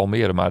kwartfinales met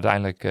Almere. Maar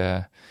uiteindelijk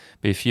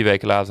ben je 4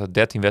 weken later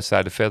 13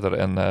 wedstrijden verder.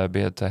 En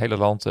ben je het hele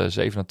land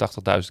 87.000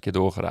 keer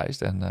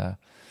doorgereisd. En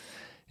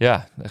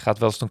dat gaat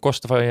wel eens ten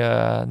koste van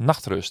je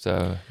nachtrust,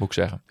 moet ik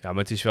zeggen. Ja,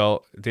 maar het is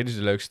wel... Dit is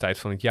de leukste tijd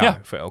van het jaar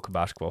voor elke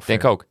basketbalfan.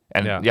 Denk ook.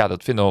 En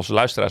dat vinden onze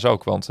luisteraars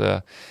ook. Want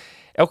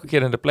elke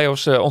keer in de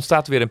playoffs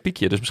ontstaat er weer een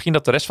piekje. Dus misschien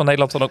dat de rest van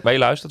Nederland dan ook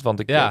meeluistert. Want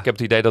ik heb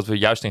het idee dat we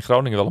juist in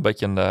Groningen wel een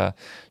beetje een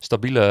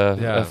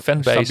stabiele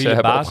fanbase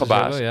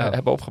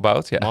hebben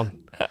opgebouwd. Ja. Man,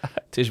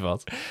 het is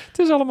wat. Het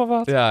is allemaal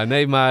wat. Ja,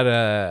 nee, maar...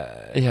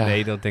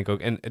 Nee, dat denk ik ook.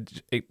 En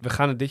we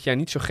gaan het dit jaar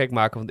niet zo gek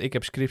maken, want ik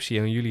heb scriptie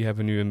en jullie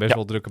hebben nu een best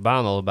wel drukke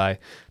baan allebei.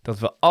 Dat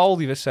we al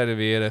die wedstrijden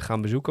weer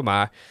gaan bezoeken.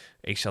 Maar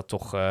ik zat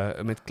toch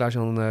met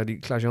Klaas-Jan.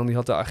 Klaas-Jan die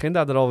had de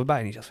agenda er alweer bij.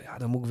 En die zat van,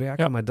 dan moet ik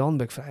werken, maar dan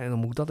ben ik vrij en dan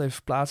moet ik dat even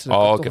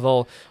verplaatsen.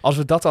 Wel, als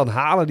we dat dan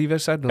halen, die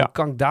wedstrijd, dan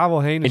kan ik daar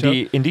wel heen.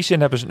 In die zin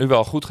hebben ze het nu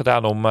wel goed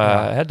gedaan om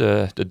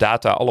de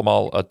data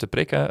allemaal te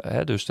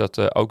prikken. Dus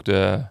dat ook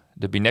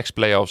de B-Next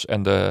playoffs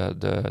en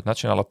de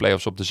nationale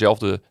playoffs op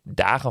dezelfde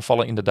dagen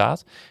vallen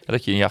inderdaad. En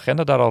dat je in je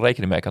agenda daar al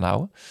rekening mee kan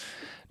houden.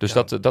 Dus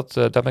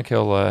daar ben ik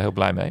heel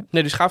blij mee.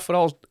 Nee, dus ga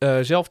vooral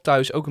zelf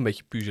thuis ook een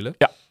beetje puzzelen.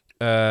 Ja.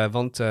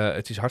 Want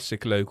het is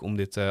hartstikke leuk om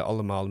dit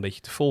allemaal een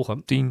beetje te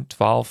volgen. 10,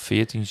 12,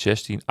 14,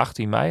 16,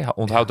 18 mei.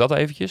 Onthoud dat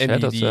eventjes.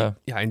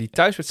 En die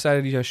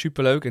thuiswedstrijden die zijn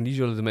superleuk. En die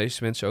zullen de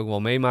meeste mensen ook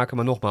wel meemaken.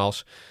 Maar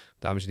nogmaals,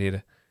 dames en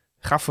heren,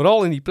 ga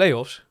vooral in die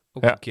play-offs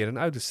ook een keer een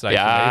uitwedstrijd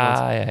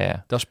mee.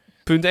 Want dat is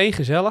punt 1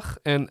 gezellig.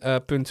 En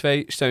punt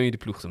 2 steun je de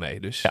ploeg ermee.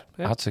 Dus,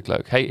 hartstikke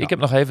leuk. Hey, ik heb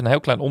nog even een heel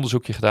klein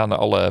onderzoekje gedaan naar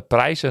alle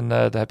prijzen.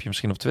 Daar heb je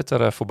misschien op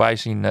Twitter voorbij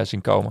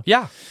zien komen.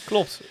 Ja,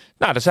 klopt.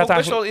 Nou, dat is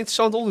best wel een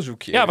interessant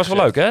onderzoekje. Ja, was wel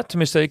leuk, hè?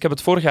 Tenminste, ik heb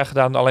het vorig jaar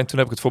gedaan. Alleen toen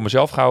heb ik het voor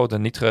mezelf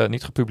gehouden.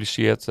 Niet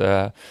gepubliceerd.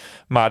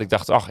 Maar ik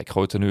dacht, ik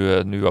gooi het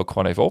er nu ook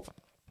gewoon even op.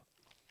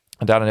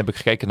 En daarin heb ik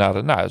gekeken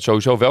naar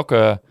sowieso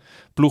welke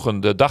ploegen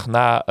de dag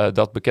na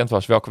dat bekend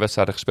was welke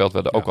wedstrijden gespeeld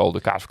werden, ook al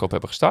de kaartverkoop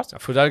hebben gestart. Ja,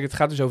 voor duidelijk,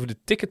 het gaat dus over de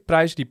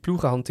ticketprijzen die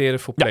ploegen hanteren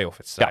voor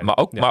playoff-wedstrijden.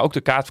 Ja, maar ook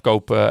de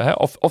kaartverkoop,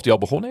 of die al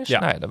begonnen is.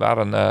 Ja. Er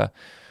waren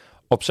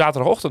op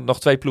zaterdagochtend nog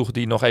 2 ploegen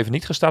die nog even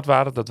niet gestart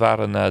waren. Dat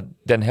waren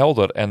Den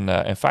Helder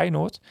en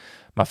Feyenoord.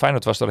 Maar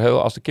Feyenoord was er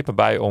heel als de kippen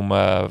bij om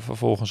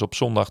vervolgens op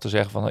zondag te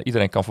zeggen van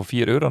iedereen kan voor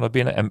 €4 naar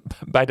binnen. En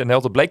bij Den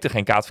Helder bleek er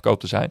geen kaartverkoop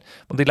te zijn.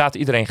 Want die laten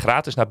iedereen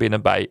gratis naar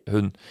binnen bij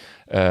hun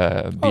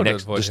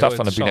de start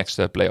van de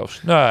B-Next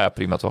playoffs. Nou ja,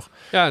 prima toch?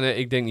 Ja, nee,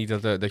 ik denk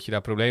niet dat je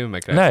daar problemen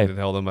mee krijgt in Den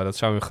Helder. Maar dat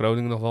zou in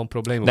Groningen nog wel een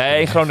probleem zijn.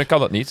 Nee, in Groningen kan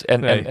dat niet.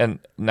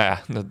 En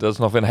dat is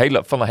nog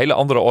weer van een hele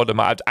andere orde.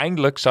 Maar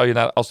uiteindelijk zou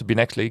je als de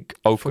B-Next League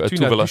ook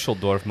toe willen.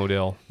 Düsseldorf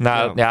model.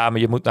 Maar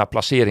je moet naar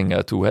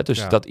placering toe. Hè?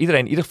 Dus dat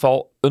iedereen in ieder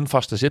geval een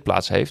vaste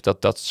zitplaats heeft.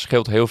 Dat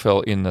scheelt heel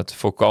veel in het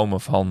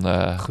voorkomen van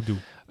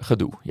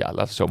gedoe. Ja, laten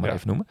we het zo maar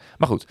even noemen.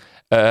 Maar goed,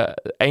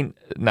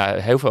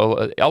 heel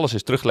veel, alles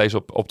is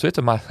teruggelezen op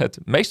Twitter. Maar het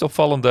meest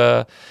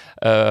opvallende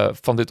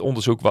van dit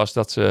onderzoek was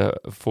dat ze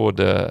voor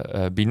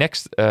de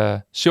B-Next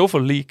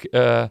Silver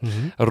League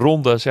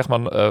ronde zeg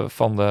maar,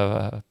 van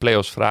de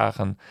playoffs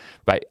vragen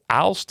bij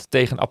Aalst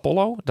tegen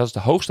Apollo. Dat is de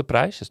hoogste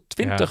prijs. Dat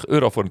is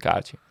 €20 voor een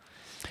kaartje.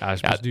 Ja, dat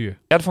is best duur.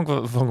 Ja, dat vond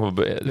ik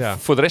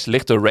Voor de rest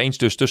ligt de range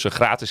dus tussen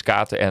gratis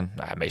kaarten en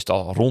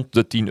meestal rond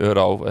de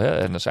 €10. Hè,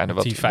 en dan zijn er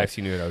wat 10,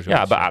 €15.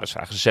 Ja, bij Ares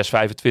vragen ze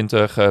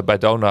 6,25. Bij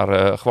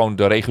Donar gewoon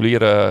de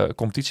reguliere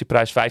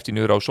competitieprijs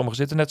 €15. Sommigen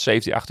zitten net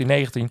 17, 18,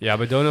 19. Ja,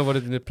 bij Donar wordt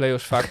het in de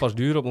play-offs vaak pas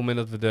duur op het moment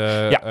dat we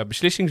de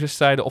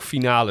beslissingswedstrijden of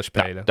finale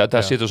spelen. Ja,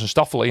 daar zit dus een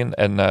staffel in.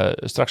 En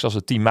straks als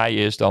het 10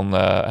 mei is, dan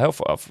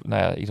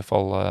in ieder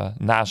geval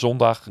na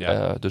zondag.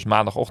 Dus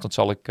maandagochtend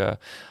zal ik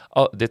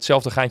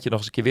ditzelfde geintje nog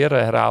eens een keer weer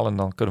herhalen. En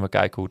dan kunnen we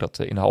kijken hoe dat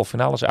in de halve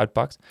finales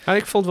uitpakt. Ja,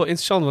 ik vond het wel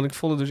interessant, want ik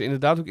vond het dus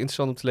inderdaad ook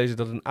interessant om te lezen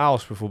dat een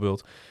Aalst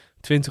bijvoorbeeld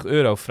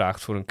 €20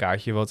 vraagt voor een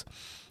kaartje, wat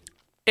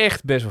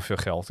echt best wel veel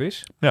geld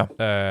is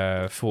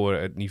voor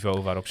het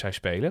niveau waarop zij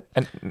spelen.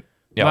 En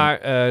Ja. Maar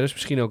er is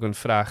misschien ook een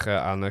vraag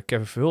aan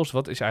Kevin Verhulst.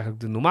 Wat is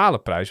eigenlijk de normale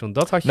prijs? Want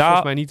dat had je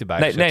volgens mij niet erbij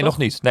gezet, Nee, toch? nog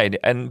niet. Nee,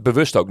 en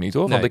bewust ook niet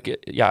hoor. Nee.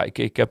 Want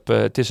ik heb,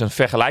 het is een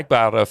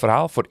vergelijkbaar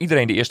verhaal voor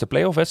iedereen de eerste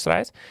play-off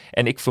wedstrijd.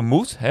 En ik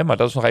vermoed, maar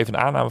dat is nog even een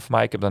aanname van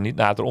mij. Ik heb daar niet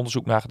nader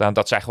onderzoek naar gedaan.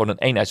 Dat zij gewoon een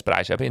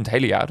eenheidsprijs hebben in het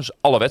hele jaar. Dus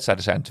alle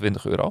wedstrijden zijn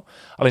 €20.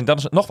 Alleen dan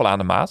is het nog wel aan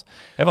de maat.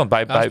 Want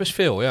dat is best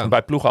veel, ja.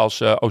 bij ploegen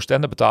als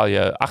Oostende betaal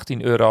je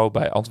 €18.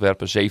 Bij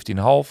Antwerpen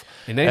 17,5.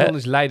 In Nederland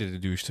is Leiden de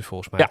duurste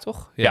volgens mij,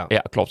 toch? Ja,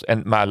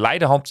 klopt. Maar Leiden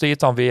hanteert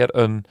dan weer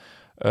een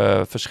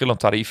verschillend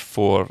tarief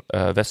voor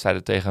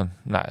wedstrijden tegen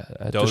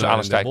tussen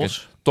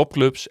aanhalingstekens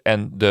topclubs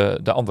en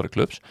de andere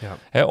clubs.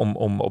 Ja.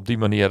 Om op die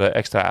manier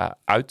extra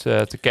uit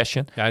te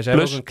cashen. Ja, ze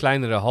hebben ook een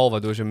kleinere hal,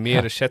 waardoor ze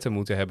meer recetten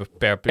moeten hebben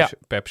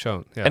per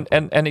persoon. Ja.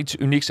 En iets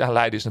unieks aan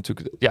Leiden is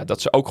natuurlijk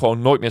dat ze ook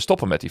gewoon nooit meer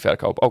stoppen met die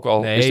verkoop. Ook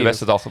al is de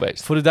wedstrijd al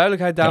geweest. Voor de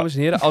duidelijkheid, dames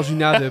en heren, als u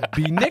naar de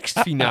B-Next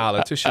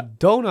finale tussen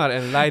Donar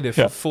en Leiden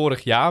van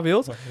vorig jaar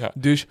wilt. Ja.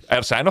 Dus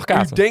er zijn nog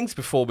kaarten. U denkt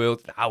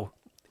bijvoorbeeld,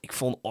 ik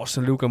vond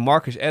Austin Luke en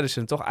Marcus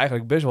Edison toch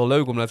eigenlijk best wel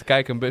leuk om naar te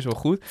kijken en best wel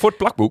goed. Voor het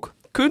plakboek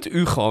kunt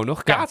u gewoon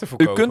nog kaarten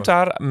verkopen. U kunt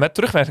daar met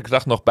terugwerkende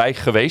kracht nog bij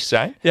geweest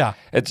zijn. Ja.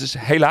 Het is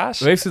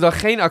helaas... U heeft er dan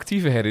geen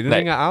actieve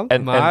herinneringen aan,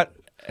 maar...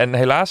 En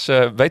helaas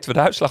weten we de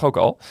uitslag ook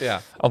al.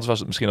 Ja. Anders was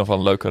het misschien nog wel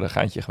een leuker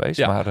geintje geweest.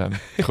 Ja. Maar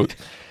goed.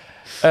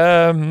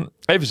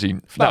 Even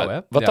zien.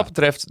 Wat dat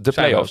betreft de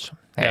play-offs.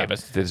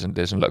 Dit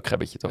is een leuk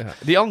gebbetje toch? Ja.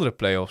 Die andere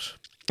play-offs.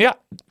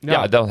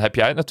 Ja, dan heb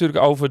jij het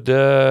natuurlijk over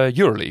de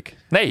Euroleague.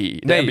 Nee,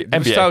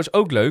 dat is trouwens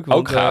ook leuk.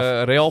 Want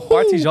Real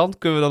Partizan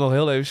kunnen we dan nog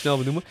heel even snel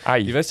benoemen.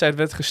 Die wedstrijd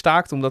werd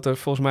gestaakt omdat er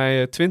volgens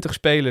mij 20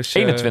 spelers...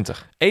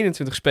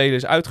 21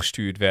 spelers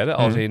uitgestuurd werden.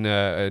 Als in,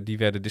 die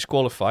werden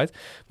disqualified.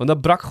 Want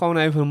dat brak gewoon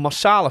even een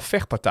massale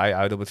vechtpartij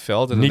uit op het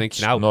veld. En dan denk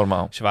je,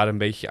 normaal. Ze waren een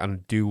beetje aan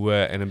het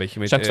duwen en een beetje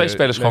met... Zijn 2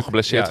 spelers gewoon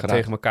geblesseerd geraakt.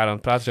 Tegen elkaar aan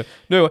het praten.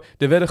 Nee hoor,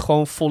 er werden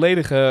gewoon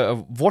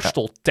volledige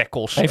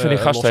worsteltackles een van die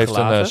gasten heeft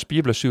een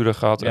spierblessure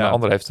gehad en de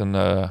andere heeft een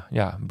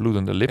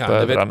bloedende lip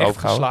eraan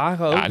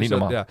overgehouden. Ook, ja, niet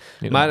normaal.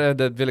 Maar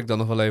daar wil ik dan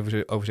nog wel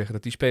even over zeggen.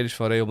 Dat die spelers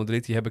van Real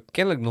Madrid, die hebben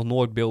kennelijk nog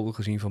nooit beelden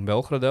gezien van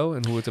Belgrado.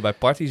 En hoe het er bij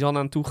Partizan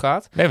aan toe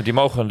gaat. Nee, want die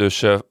mogen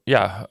dus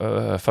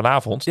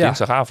vanavond,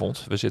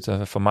 dinsdagavond. We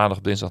zitten van maandag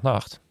op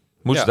dinsdagnacht.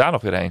 Moeten ze daar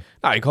nog weer heen?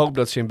 Nou, ik hoop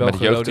dat ze in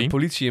Belgrado de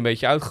politie een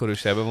beetje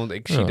uitgerust hebben. Want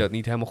ik zie dat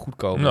niet helemaal goed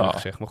komen,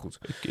 gezegd. Maar goed.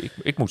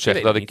 Ik moet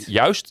zeggen dat ik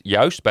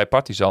juist bij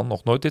Partizan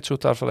nog nooit dit soort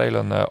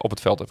taferelen op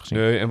het veld heb gezien.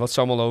 Nee, en wat ze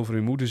allemaal over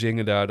hun moeder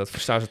zingen daar, dat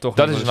verstaan ze toch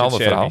niet. Dat is een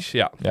ander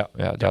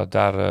verhaal.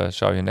 Daar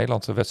zou je in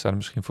Nederland de wedstrijden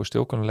misschien voor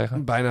stil kunnen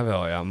leggen. Bijna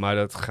wel, ja. Maar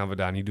dat gaan we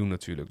daar niet doen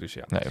natuurlijk. Dus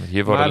ja. Nee,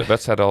 hier worden de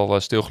wedstrijden al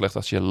stilgelegd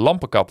als je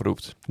lampenkap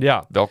roept.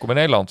 Ja. Welkom in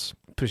Nederland.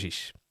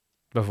 Precies.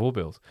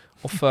 Bijvoorbeeld.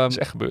 Of is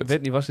echt gebeurd.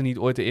 Weet niet, was er niet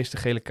ooit de eerste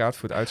gele kaart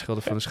voor het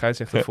uitschelden van de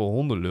scheidsrechter voor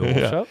hondenlul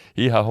of zo?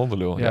 Hiha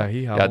hondenlul.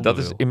 Ja, dat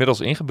is inmiddels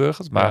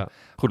ingeburgerd. Maar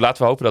goed,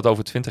 laten we hopen dat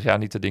over 20 jaar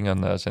niet de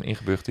dingen zijn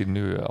ingeburgerd die er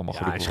nu allemaal goed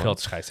worden. Ja, scheldt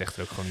de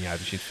scheidsrechter ook gewoon niet uit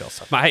als je in het veld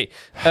staat. Maar hey,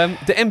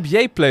 de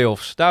NBA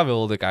playoffs, daar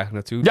wilde ik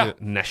eigenlijk naartoe. Ja.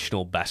 De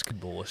National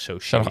Basketball Association.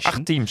 Er zijn nog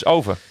 8 teams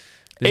over.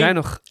 Er zijn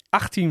nog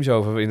 8 teams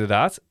over,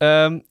 inderdaad.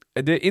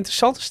 De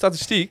interessante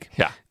statistiek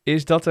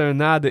is dat er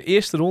na de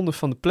eerste ronde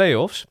van de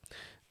playoffs...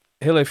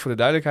 Heel even voor de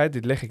duidelijkheid,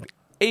 dit leg ik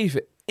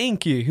even 1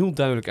 keer heel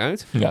duidelijk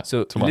uit.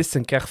 So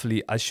listen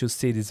carefully, I should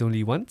say this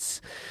only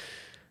once.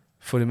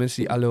 Voor de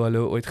mensen die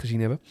Allo ooit gezien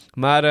hebben.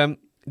 Maar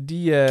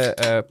die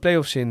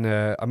playoffs in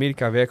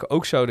Amerika werken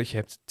ook zo dat je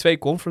hebt 2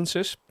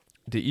 conferences.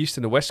 De East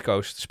en de West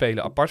Coast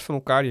spelen apart van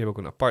elkaar. Die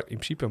hebben ook in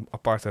principe een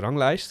aparte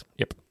ranglijst.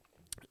 Yep.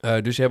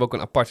 Dus je hebt ook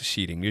een aparte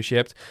seeding. Dus je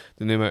hebt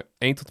de nummer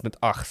 1 tot en met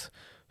 8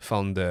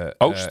 van de...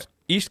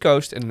 East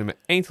Coast en de nummer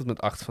 1 tot en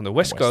met 8 van de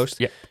West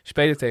Coast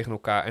spelen tegen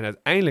elkaar. En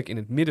uiteindelijk in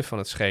het midden van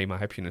het schema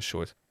heb je een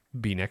soort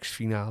B-Next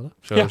finale.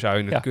 Zo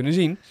zou je het kunnen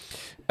zien.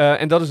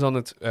 En dat is dan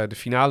de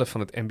finale van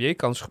het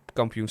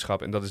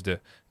NBA-kampioenschap. En dat is de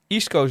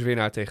East Coast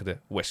winnaar tegen de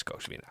West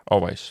Coast winnaar.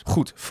 Always.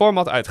 Goed,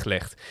 format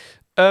uitgelegd.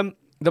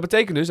 Dat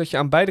betekent dus dat je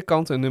aan beide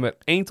kanten een nummer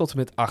 1 tot en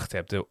met 8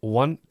 hebt. De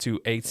 1 to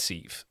 8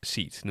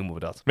 seed noemen we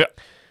dat. Ja.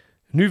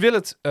 Nu wil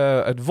het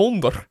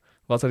wonder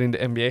wat er in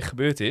de NBA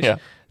gebeurd is. Ja,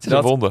 het is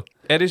een wonder.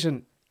 Er is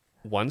een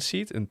 1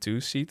 seed, een 2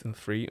 seed, een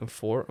 3, een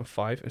 4, een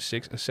 5, een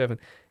 6, een 7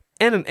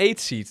 en een 8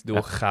 seed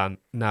doorgegaan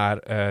naar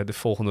de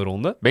volgende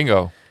ronde.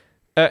 Bingo.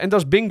 En dat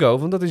is bingo,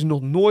 want dat is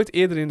nog nooit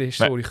eerder in de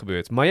historie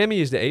gebeurd.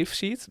 Miami is de 8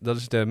 seed, dat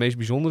is de meest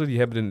bijzondere. Die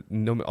hebben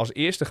de als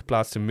eerste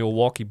geplaatste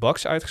Milwaukee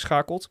Bucks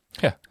uitgeschakeld.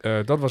 Ja.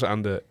 Dat was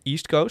aan de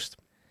East Coast.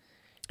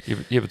 Die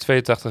hebben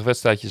 82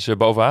 wedstrijdjes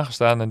bovenaan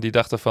gestaan en die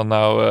dachten van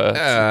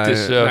het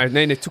is...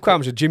 Nee, toen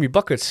kwamen ze Jimmy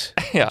Buckets.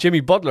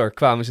 Jimmy Butler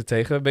kwamen ze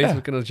tegen, beter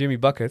bekend als Jimmy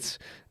Buckets.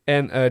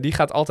 En die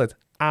gaat altijd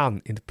aan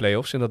in de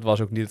playoffs. En dat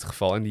was ook niet het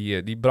geval. En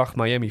die bracht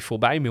Miami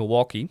voorbij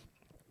Milwaukee.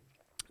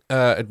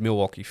 Het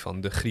Milwaukee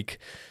van de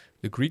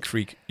Greek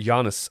Freak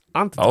Giannis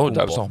Antetokounmpo. Oh,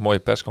 daar is nog een mooie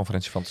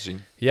persconferentie van te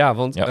zien. Ja,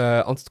 want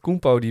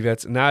Antetokounmpo die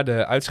werd na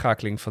de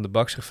uitschakeling van de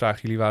Bucks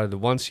gevraagd. Jullie waren de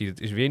 1 seed.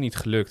 Het is weer niet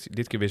gelukt.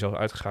 Dit keer weer zelfs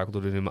uitgeschakeld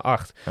door de nummer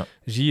 8. Ja.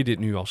 Zie je dit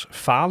nu als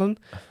falen?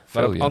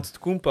 Waarop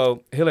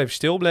Antetokounmpo heel even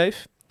stil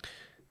bleef.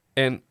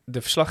 En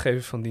de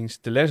verslaggever van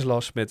dienst de les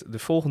las met de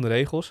volgende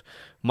regels.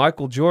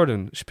 Michael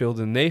Jordan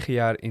speelde 9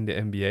 jaar in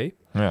de NBA.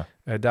 Ja.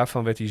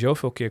 Daarvan werd hij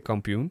zoveel keer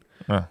kampioen.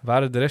 Ja.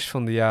 Waren de rest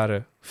van de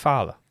jaren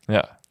falen?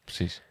 Ja,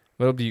 precies.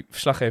 Waarop die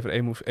verslaggever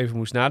even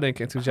moest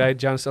nadenken. En toen zei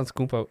Giannis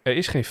Antetokounmpo, er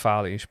is geen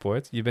falen in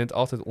sport. Je bent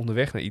altijd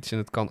onderweg naar iets en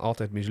het kan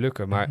altijd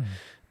mislukken. Maar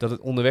dat het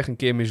onderweg een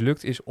keer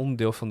mislukt is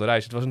onderdeel van de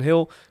reis. Het was een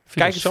heel...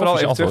 Kijk het vooral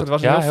even terug. Het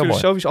was een heel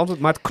filosofisch antwoord.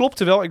 Maar het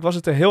klopte wel. Ik was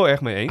het er heel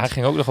erg mee eens. Hij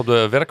ging ook nog op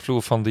de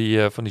werkvloer van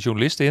die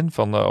journalist in.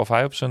 Van of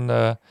hij op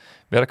zijn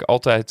werk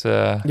altijd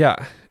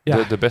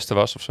de beste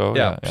was of zo.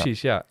 Ja,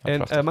 precies. Ja.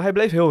 Maar hij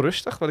bleef heel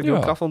rustig. Wat ik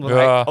heel gaaf vond.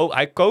 Want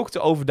hij kookte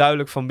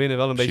overduidelijk van binnen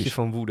wel een beetje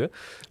van woede.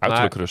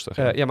 Uiterlijk rustig.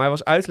 maar hij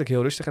was uiterlijk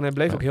heel rustig. En hij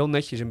bleef ook heel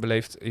netjes en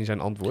beleefd in zijn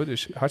antwoord.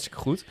 Dus hartstikke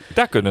goed.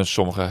 Daar kunnen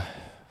sommige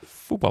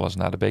voetballers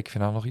na de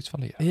bekerfinale nog iets van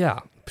leren.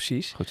 Ja,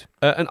 precies. Goed.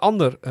 Een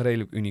ander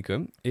redelijk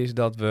unicum is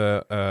dat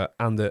we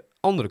aan de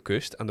andere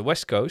kust, aan de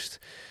West Coast,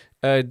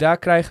 daar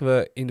krijgen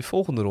we in de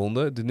volgende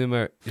ronde de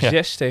nummer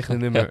 6 tegen de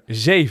nummer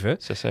 7.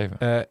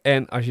 6-7.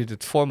 En als je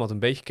het format een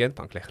beetje kent,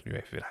 maar ik leg het nu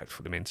even weer uit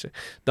voor de mensen,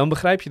 dan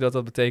begrijp je dat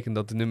dat betekent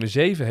dat de nummer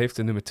 7 heeft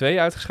de nummer 2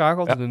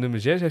 uitgeschakeld en de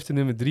nummer 6 heeft de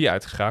nummer 3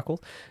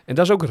 uitgeschakeld. En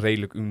dat is ook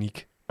redelijk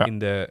uniek in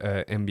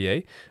de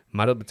NBA.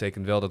 Maar dat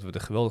betekent wel dat we de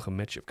geweldige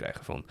matchup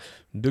krijgen van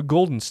de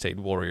Golden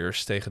State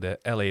Warriors tegen de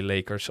LA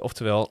Lakers.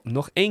 Oftewel,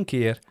 nog één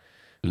keer,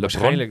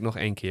 waarschijnlijk nog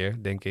één keer,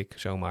 denk ik,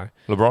 zomaar.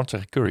 LeBron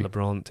tegen Curry.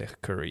 LeBron tegen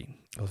Curry.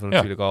 Wat we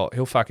natuurlijk al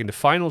heel vaak in de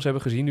finals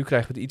hebben gezien. Nu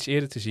krijgen we het iets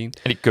eerder te zien.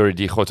 En die Curry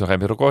die gooit nog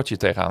even een recordje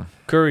tegenaan.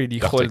 Curry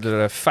die gooide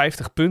er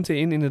 50 punten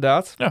in,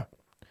 inderdaad. Ja.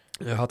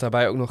 Had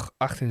daarbij ook nog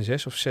 8 en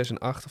 6 of 6 en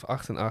 8 of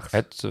 8 en 8.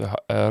 Het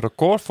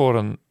record voor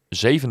een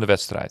 7e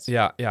wedstrijd.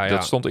 Ja.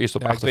 Dat stond eerst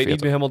op 48. Ik weet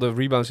niet meer helemaal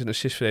de rebounds en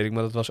assistverdeling,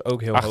 maar dat was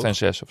ook heel 8 hoog. 8 en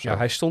 6 of zo. Ja,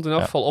 hij stond in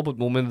elk geval op het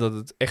moment dat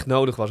het echt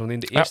nodig was. Want in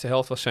de eerste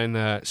helft was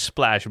zijn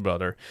splash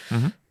brother.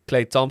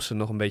 Klay Thompson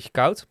nog een beetje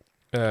koud.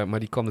 Maar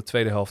die kwam de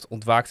tweede helft,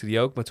 ontwaakte die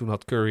ook. Maar toen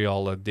had Curry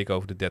al dik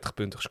over de 30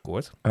 punten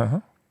gescoord.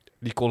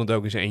 Die kon het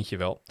ook in zijn eentje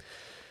wel.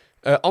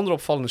 Andere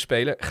opvallende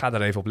speler, ga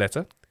daar even op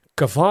letten.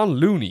 Kevon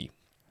Looney.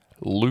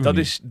 Dat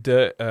is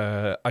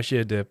als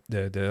je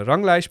de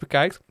ranglijst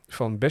bekijkt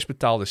van best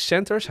betaalde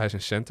centers. Hij is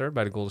een center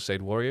bij de Golden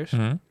State Warriors.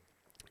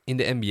 In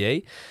de NBA.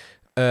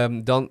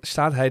 Dan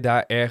staat hij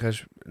daar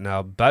ergens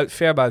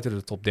ver buiten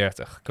de top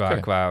 30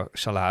 qua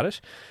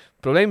salaris.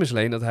 Het probleem is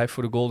alleen dat hij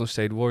voor de Golden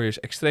State Warriors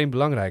extreem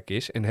belangrijk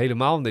is. En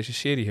helemaal in deze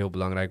serie heel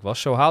belangrijk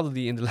was. Zo haalde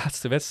hij in de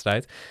laatste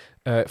wedstrijd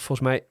volgens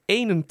mij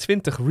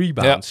 21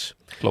 rebounds.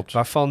 Ja, klopt.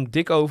 Waarvan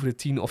dik over de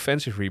 10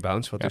 offensive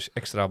rebounds. Wat dus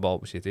extra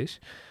balbezit is.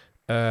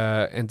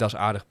 En dat is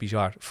aardig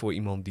bizar voor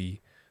iemand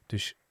die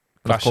dus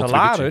qua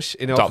salaris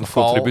in elk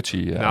geval...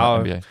 contributie.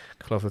 NBA. Ik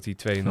geloof dat hij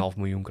 2,5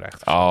 miljoen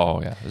krijgt. Oh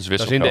ja, dat is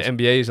wisselgeld. Dus in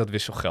de NBA is dat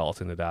wisselgeld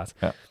inderdaad.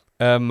 Ja.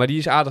 Maar die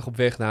is aardig op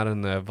weg naar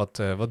een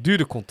wat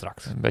duurder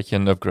contract. Een beetje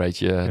een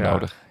upgrade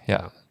nodig.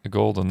 Ja, de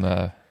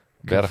Golden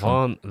Bergen.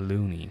 Van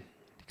Looney. Die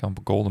kan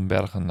Golden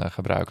Bergen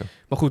gebruiken.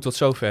 Maar goed, tot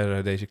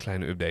zover deze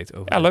kleine update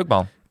over. Ja, leuk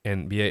man.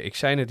 NBA. Ik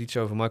zei net iets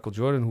over Michael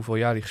Jordan, hoeveel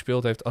jaar hij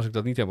gespeeld heeft. Als ik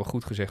dat niet helemaal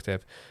goed gezegd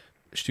heb,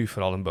 stuur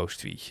vooral een boos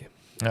tweetje.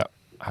 Ja,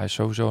 hij is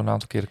sowieso een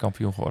aantal keren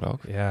kampioen geworden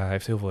ook. Ja, hij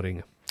heeft heel veel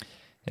ringen.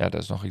 Ja,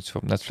 daar is nog iets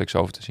op Netflix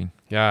over te zien.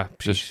 Ja,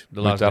 precies.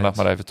 Dus moet daar nog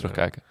maar even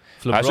terugkijken.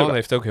 LeBron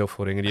heeft ook heel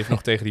veel ringen. Die heeft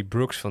nog tegen die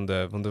Brooks want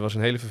er was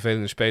een hele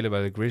vervelende speler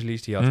bij de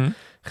Grizzlies. Die had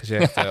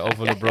gezegd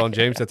over LeBron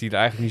James dat hij er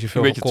eigenlijk niet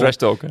zoveel een beetje trash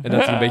talken. En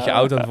dat hij een beetje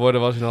oud aan het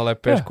worden was in allerlei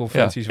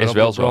persconferenties. Ja,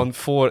 waarop LeBron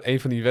voor een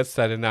van die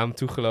wedstrijden naar hem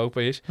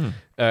toegelopen is.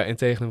 En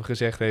tegen hem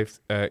gezegd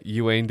heeft,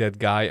 you ain't that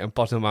guy. En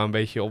pas nou maar een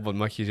beetje op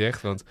wat je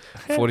zegt. Want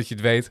voordat je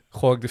het weet,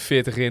 gooi ik de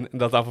 40 in. En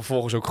dat dan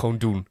vervolgens ook gewoon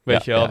doen.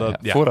 Weet je wel?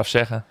 Vooraf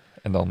zeggen.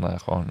 En dan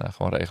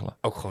gewoon regelen.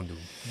 Ook gewoon doen.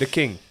 The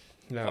King.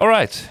 Nou.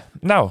 Alright.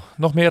 Nou,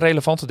 nog meer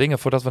relevante dingen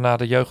voordat we naar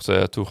de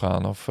jeugd toe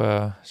gaan? Of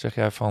zeg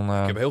jij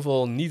van... Ik heb heel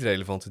veel niet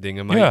relevante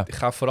dingen, maar ik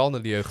ga vooral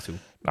naar de jeugd toe.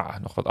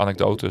 Nou, nog wat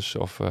anekdotes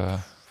of...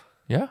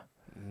 ja?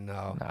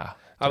 Nou,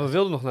 we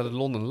wilden nog naar de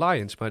London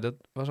Lions, maar dat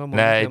was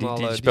allemaal niet helemaal...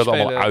 Nee, die speelden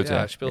allemaal uit.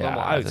 Ja, speelden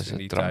allemaal uit dat is in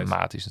die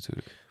dramatisch tijd.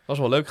 natuurlijk. Was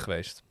wel leuk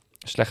geweest.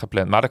 Slecht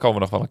gepland, maar daar komen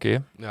we nog wel een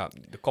keer. Ja,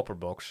 de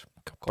Copperbox.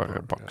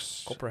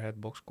 Copperbox,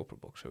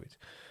 zoiets.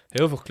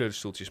 Heel veel gekleurde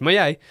stoeltjes. Maar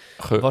jij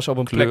was op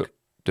een plek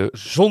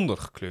zonder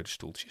gekleurde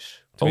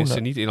stoeltjes. Tenminste,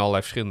 niet in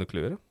allerlei verschillende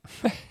kleuren.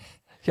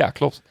 Ja,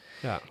 klopt.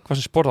 Ja. Ik was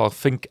in sporthal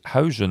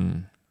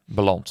Vinkhuizen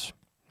beland.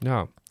 Ja.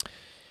 En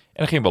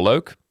dat ging wel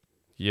leuk.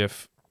 Jij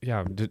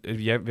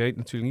weet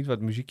natuurlijk niet wat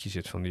muziekje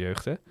zit van de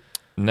jeugd, hè?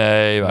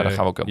 Nee, maar dan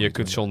gaan we ook... Je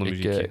kunt zonder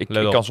muziekje. Ik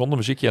kan zonder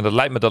muziekje en dat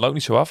leidt me dan ook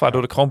niet zo af,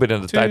 waardoor ik gewoon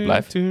binnen de tijd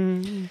blijf.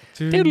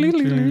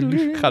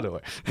 Ga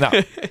door.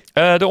 Nou,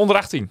 de onder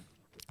 18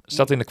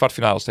 staat in de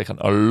kwartfinales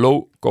tegen een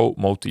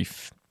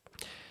Lokomotief.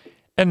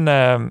 En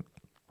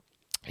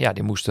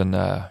die moesten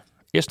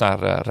eerst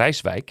naar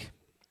Rijswijk.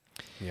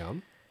 Ja.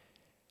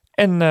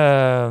 En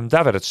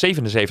daar werd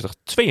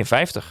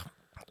het 77-52.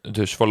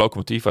 Dus voor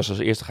Lokomotief was als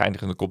eerste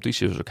geëindigd in de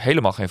competitie. Dus ook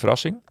helemaal geen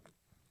verrassing.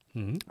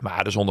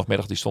 Maar de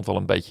zondagmiddag die stond wel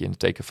een beetje in het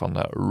teken van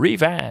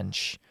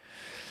revenge.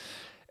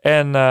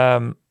 En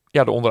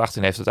de onder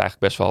 18 heeft het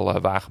eigenlijk best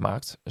wel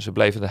waargemaakt. Ze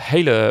bleven de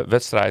hele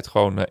wedstrijd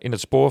gewoon in het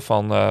spoor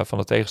van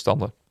de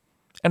tegenstander.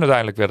 En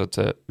uiteindelijk werd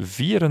het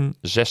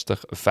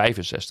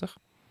 64-65.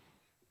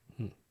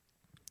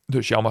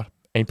 Dus jammer,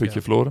 1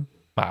 puntje verloren.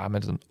 Maar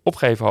met een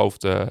opgeheven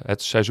hoofd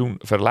het seizoen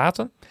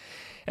verlaten.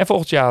 En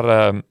volgend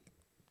jaar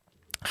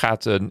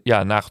gaat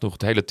nagenoeg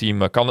het hele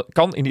team...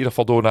 kan in ieder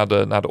geval door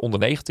naar de onder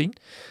 19.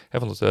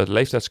 Want de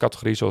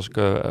leeftijdscategorie, zoals ik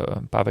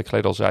een paar weken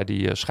geleden al zei,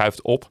 die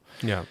schuift op.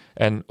 Ja.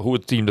 En hoe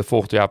het team er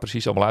volgend jaar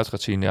precies allemaal uit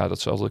gaat zien... dat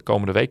zal de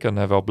komende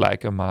weken wel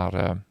blijken. Maar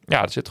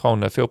er zit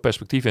gewoon veel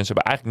perspectief in. Ze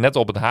hebben eigenlijk net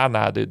op het haar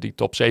na die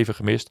top 7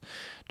 gemist.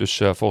 Dus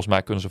volgens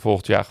mij kunnen ze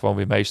volgend jaar gewoon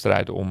weer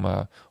meestrijden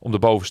om de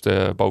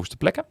bovenste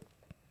plekken.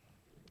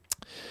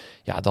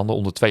 Ja, dan de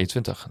onder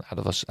 22. Nou,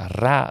 dat was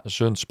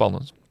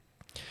razendspannend.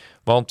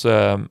 Want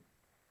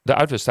de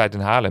uitwedstrijd in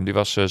Haarlem, die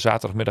was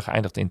zaterdagmiddag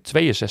geëindigd in 62-65.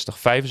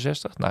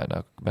 Nou,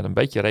 met een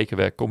beetje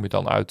rekenwerk kom je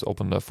dan uit op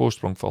een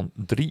voorsprong van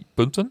 3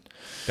 punten.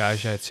 Ja,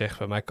 als jij het zegt,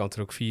 bij mij kan het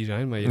er ook 4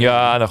 zijn. Maar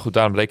nou goed,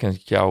 daarom reken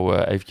ik jou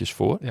eventjes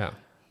voor. Ja.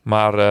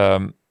 Maar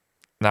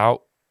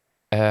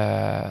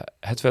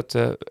het werd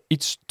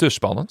iets te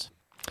spannend.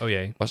 Oh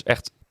jee. Het was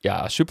echt...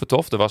 Ja, super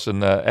tof. Er was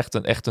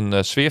echt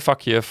een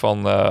sfeervakje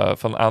van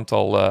een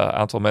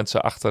aantal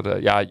mensen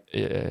achter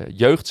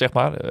jeugd, zeg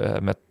maar.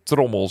 Met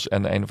trommels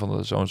en een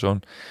van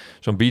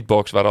zo'n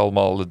beatbox waar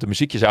allemaal de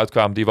muziekjes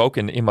uitkwamen die we ook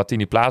in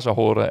Martini Plaza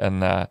horen.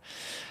 En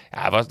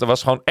er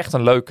was gewoon echt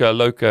een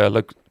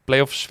leuk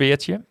play-off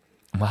sfeertje.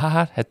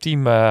 Maar het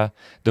team, er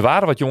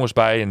waren wat jongens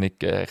bij en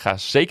ik ga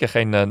zeker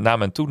geen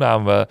naam en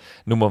toenaam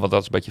noemen, want dat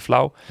is een beetje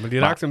flauw. Maar die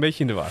raakte een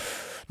beetje in de war.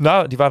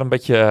 Nou, die waren een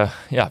beetje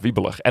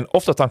wiebelig. En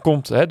of dat dan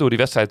komt door die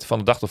wedstrijd van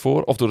de dag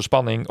ervoor... of door de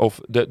spanning of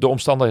de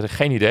omstandigheden,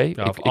 geen idee.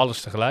 Ja, of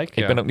alles tegelijk.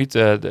 Ik ben ook niet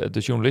de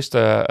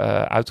journalisten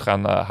uit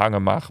gaan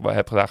hangen... maar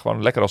heb daar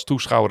gewoon lekker als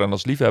toeschouwer en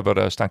als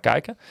liefhebber staan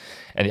kijken.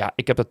 En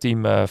ik heb dat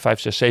team 5,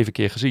 6, 7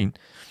 keer gezien.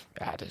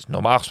 Ja, dat is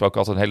normaal gesproken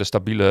altijd een hele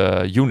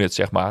stabiele unit,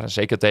 zeg maar.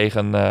 Zeker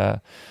tegen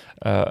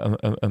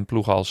een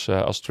ploeg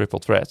als Triple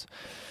Threat.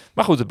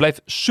 Maar goed, het bleef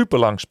super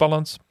lang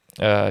spannend...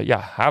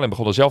 Haarlem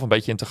begon er zelf een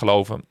beetje in te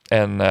geloven.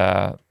 En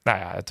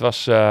het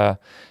was... ze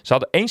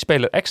hadden 1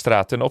 speler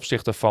extra ten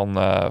opzichte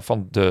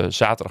van de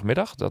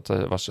zaterdagmiddag. Dat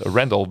was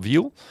Randall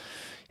Wiel.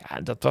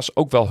 Ja, dat was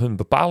ook wel hun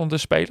bepalende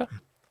speler.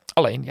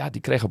 Alleen,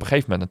 die kreeg op een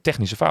gegeven moment een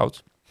technische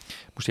fout.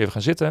 Moest even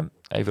gaan zitten,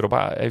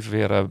 even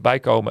weer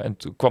bijkomen. En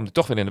toen kwam hij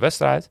toch weer in de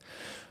wedstrijd.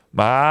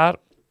 Maar...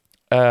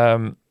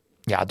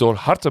 door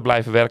hard te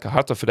blijven werken,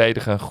 hard te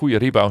verdedigen, goede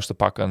rebounds te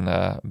pakken,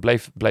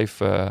 bleef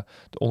de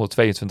onder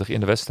 22 in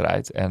de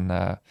wedstrijd. En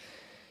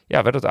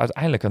werd het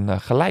uiteindelijk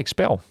een gelijk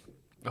spel.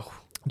 Oh.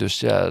 Dus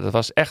dat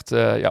was echt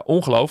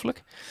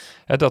ongelooflijk.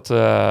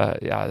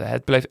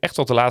 Het bleef echt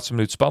tot de laatste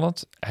minuut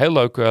spannend.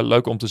 Heel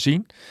leuk om te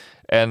zien.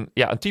 En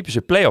een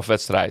typische play-off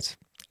wedstrijd.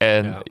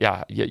 En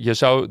je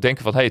zou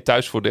denken van,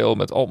 thuisvoordeel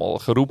met allemaal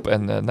geroep.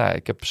 En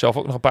ik heb zelf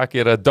ook nog een paar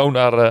keer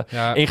Donar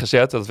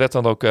ingezet. Dat werd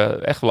dan ook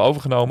echt wel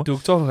overgenomen. Doe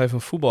ik toch nog even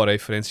een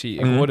voetbalreferentie.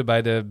 Ik hoorde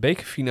bij de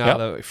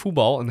bekerfinale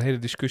voetbal een hele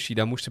discussie.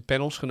 Daar moesten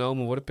penalties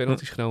genomen worden.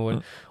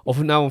 Of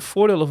het nou een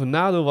voordeel of een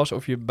nadeel was,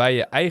 of je bij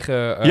je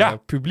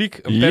eigen publiek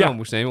een penalty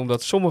moest nemen.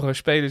 Omdat sommige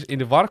spelers in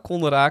de war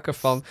konden raken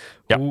van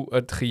hoe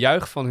het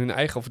gejuich van hun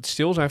eigen, of het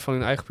stil zijn van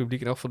hun eigen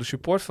publiek, en ook van de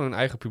support van hun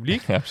eigen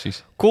publiek,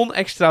 kon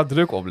extra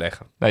druk druk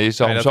Nou, je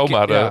zal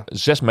zomaar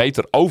 6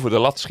 meter over de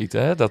lat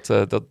schieten. Hè? Dat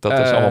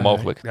is allemaal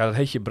mogelijk. Ja, dat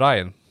heet je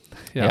Brian.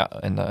 Ja,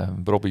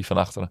 en Robbie van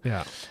achteren.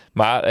 Ja.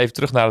 Maar even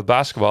terug naar het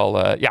basketbal.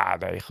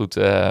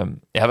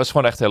 Het was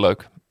gewoon echt heel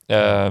leuk.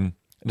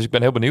 Dus ik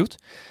ben heel benieuwd.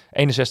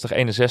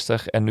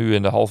 61-61 en nu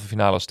in de halve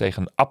finales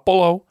tegen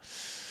Apollo.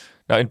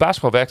 Nou, in het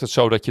basketbal werkt het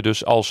zo dat je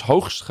dus als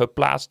hoogst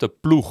geplaatste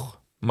ploeg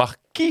mag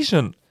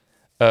kiezen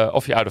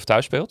of je uit of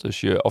thuis speelt.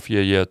 Dus of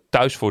je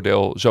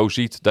thuisvoordeel zo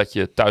ziet dat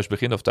je thuis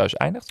begint of thuis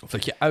eindigt. Of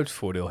dat je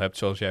uitvoordeel hebt,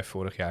 zoals jij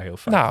vorig jaar heel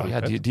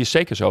vaak die is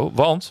zeker zo.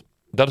 Want,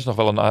 dat is nog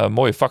wel een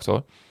mooie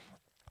factor.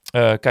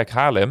 Kijk,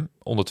 Haarlem,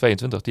 onder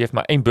 22, die heeft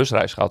maar 1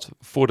 busreis gehad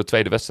voor de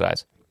tweede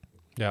wedstrijd.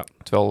 Ja.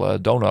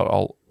 Terwijl Donar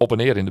al op en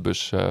neer in de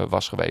bus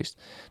was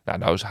geweest.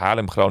 Nou is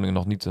Haarlem-Groningen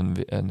nog niet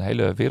een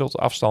hele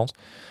wereldafstand.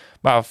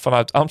 Maar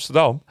vanuit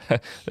Amsterdam,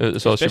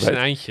 zoals je weet, een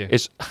eindje.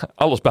 Is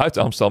alles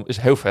buiten Amsterdam is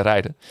heel ver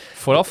rijden.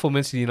 Vooral voor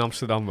mensen die in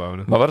Amsterdam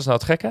wonen. Maar wat is nou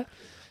het gekke?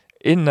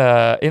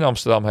 In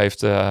Amsterdam heeft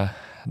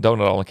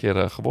Donar al een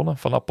keer gewonnen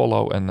van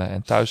Apollo.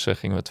 En thuis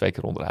gingen we 2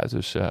 keer onderuit.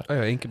 Dus, 1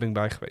 keer ben ik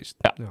bij geweest.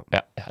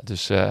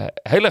 Dus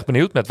heel erg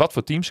benieuwd met wat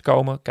voor teams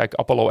komen. Kijk,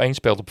 Apollo 1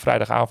 speelt op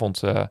vrijdagavond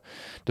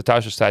de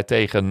thuiswedstrijd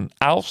tegen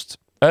Aalst.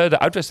 De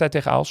uitwedstrijd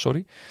tegen Aalst,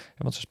 sorry.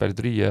 Want ze spelen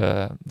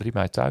 3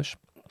 mei thuis.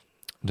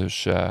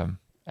 Dus...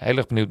 heel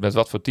erg benieuwd met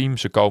wat voor team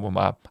ze komen.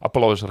 Maar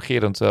Apollo is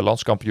regerend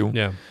landskampioen.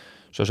 Ja.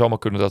 Zou zomaar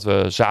kunnen dat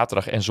we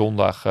zaterdag en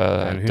zondag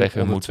tegen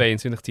hun moeten.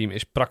 22 team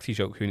is praktisch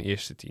ook hun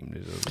eerste team.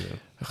 Dus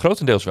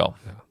grotendeels wel.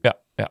 Ja.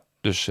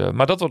 Dus,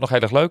 maar dat wordt nog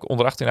heel erg leuk.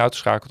 Onder 18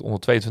 uitgeschakeld, onder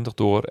 22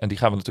 door. En die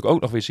gaan we natuurlijk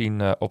ook nog weer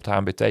zien op de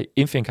HMBT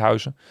in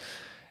Vinkhuizen.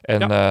 En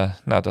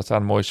dat daar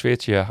een mooi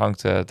sfeertje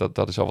hangt,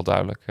 dat is al wel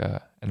duidelijk.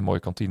 En een mooie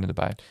kantine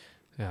erbij.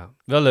 Ja,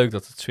 wel leuk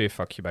dat het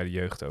sfeervakje bij de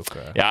jeugd ook...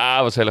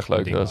 Ja, was heel erg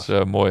leuk. ding Dat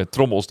was mooie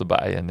trommels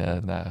erbij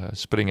en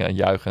springen en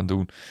juichen en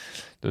doen.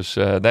 Dus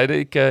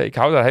ik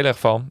hou daar heel erg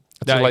van.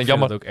 Het is alleen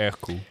jammer, dat ook erg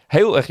cool.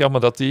 Heel erg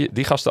jammer dat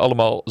die gasten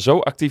allemaal zo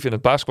actief in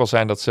het basketbal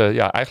zijn dat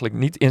ze eigenlijk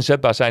niet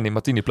inzetbaar zijn in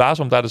Martini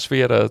Plaza om daar de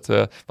sfeer want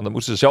dan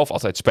moeten ze zelf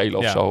altijd spelen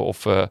of zo.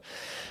 Of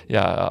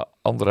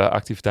andere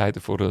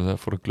activiteiten voor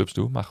de clubs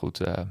doen. Maar goed,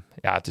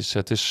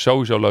 het is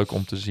sowieso leuk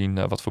om te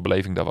zien wat voor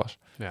beleving dat was.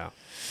 Ja.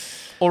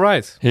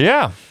 Alright.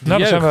 Ja, nou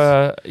dan zijn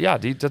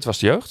we... dat was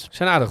de jeugd. We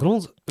zijn aardig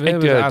rond. We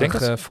hebben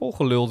aardig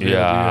volgeluld weer.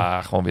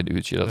 Ja, gewoon weer een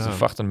uurtje. Dat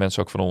verwachten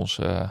mensen ook van ons.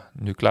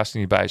 Nu Klaas er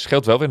niet bij.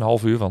 Scheelt wel weer een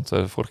half uur, want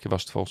vorige keer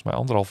was het volgens mij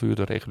 1,5 uur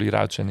de reguliere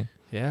uitzending.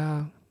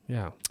 Ja.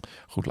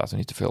 Goed, laten we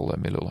niet te veel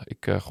meer lullen.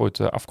 Ik gooi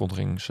het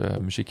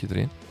afkondigingsmuziekje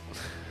erin.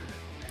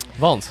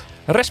 Want?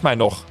 Rest mij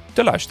nog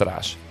de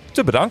luisteraars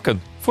te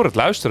bedanken voor het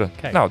luisteren.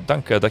 Kijk. Nou,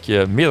 dank dat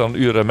je meer dan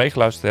een uur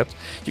meegeluisterd hebt.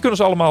 Je kunt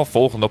ons allemaal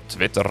volgen op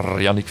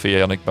Twitter. Yannick via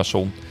Yannick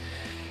Masson.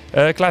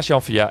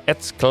 Klaas-Jan via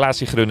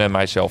 @Klaasiegrun en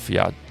mijzelf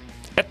via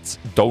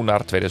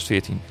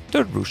 @Donar2014.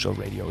 De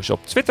Dourisseau Radio is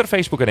op Twitter,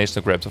 Facebook en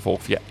Instagram te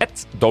volgen via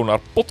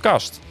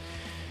 @DonarPodcast.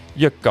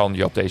 Je kan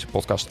je op deze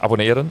podcast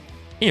abonneren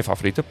in je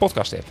favoriete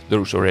podcast app. De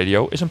Dourisseau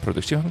Radio is een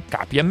productie van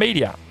KPM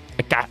Media.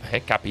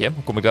 KPM,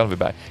 hoe kom ik daar weer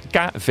bij?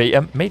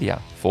 KVM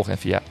Media. Volg hen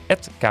via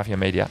 @KVM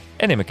Media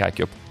en neem een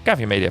kijkje op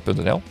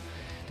kvmedia.nl.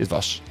 Dit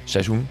was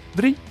seizoen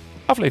 3,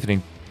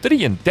 aflevering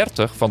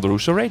 33 van de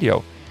Dourisseau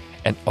Radio.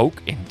 En ook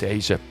in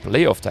deze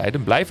play-off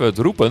tijden blijven we het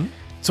roepen...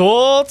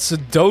 Tot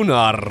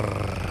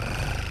donar!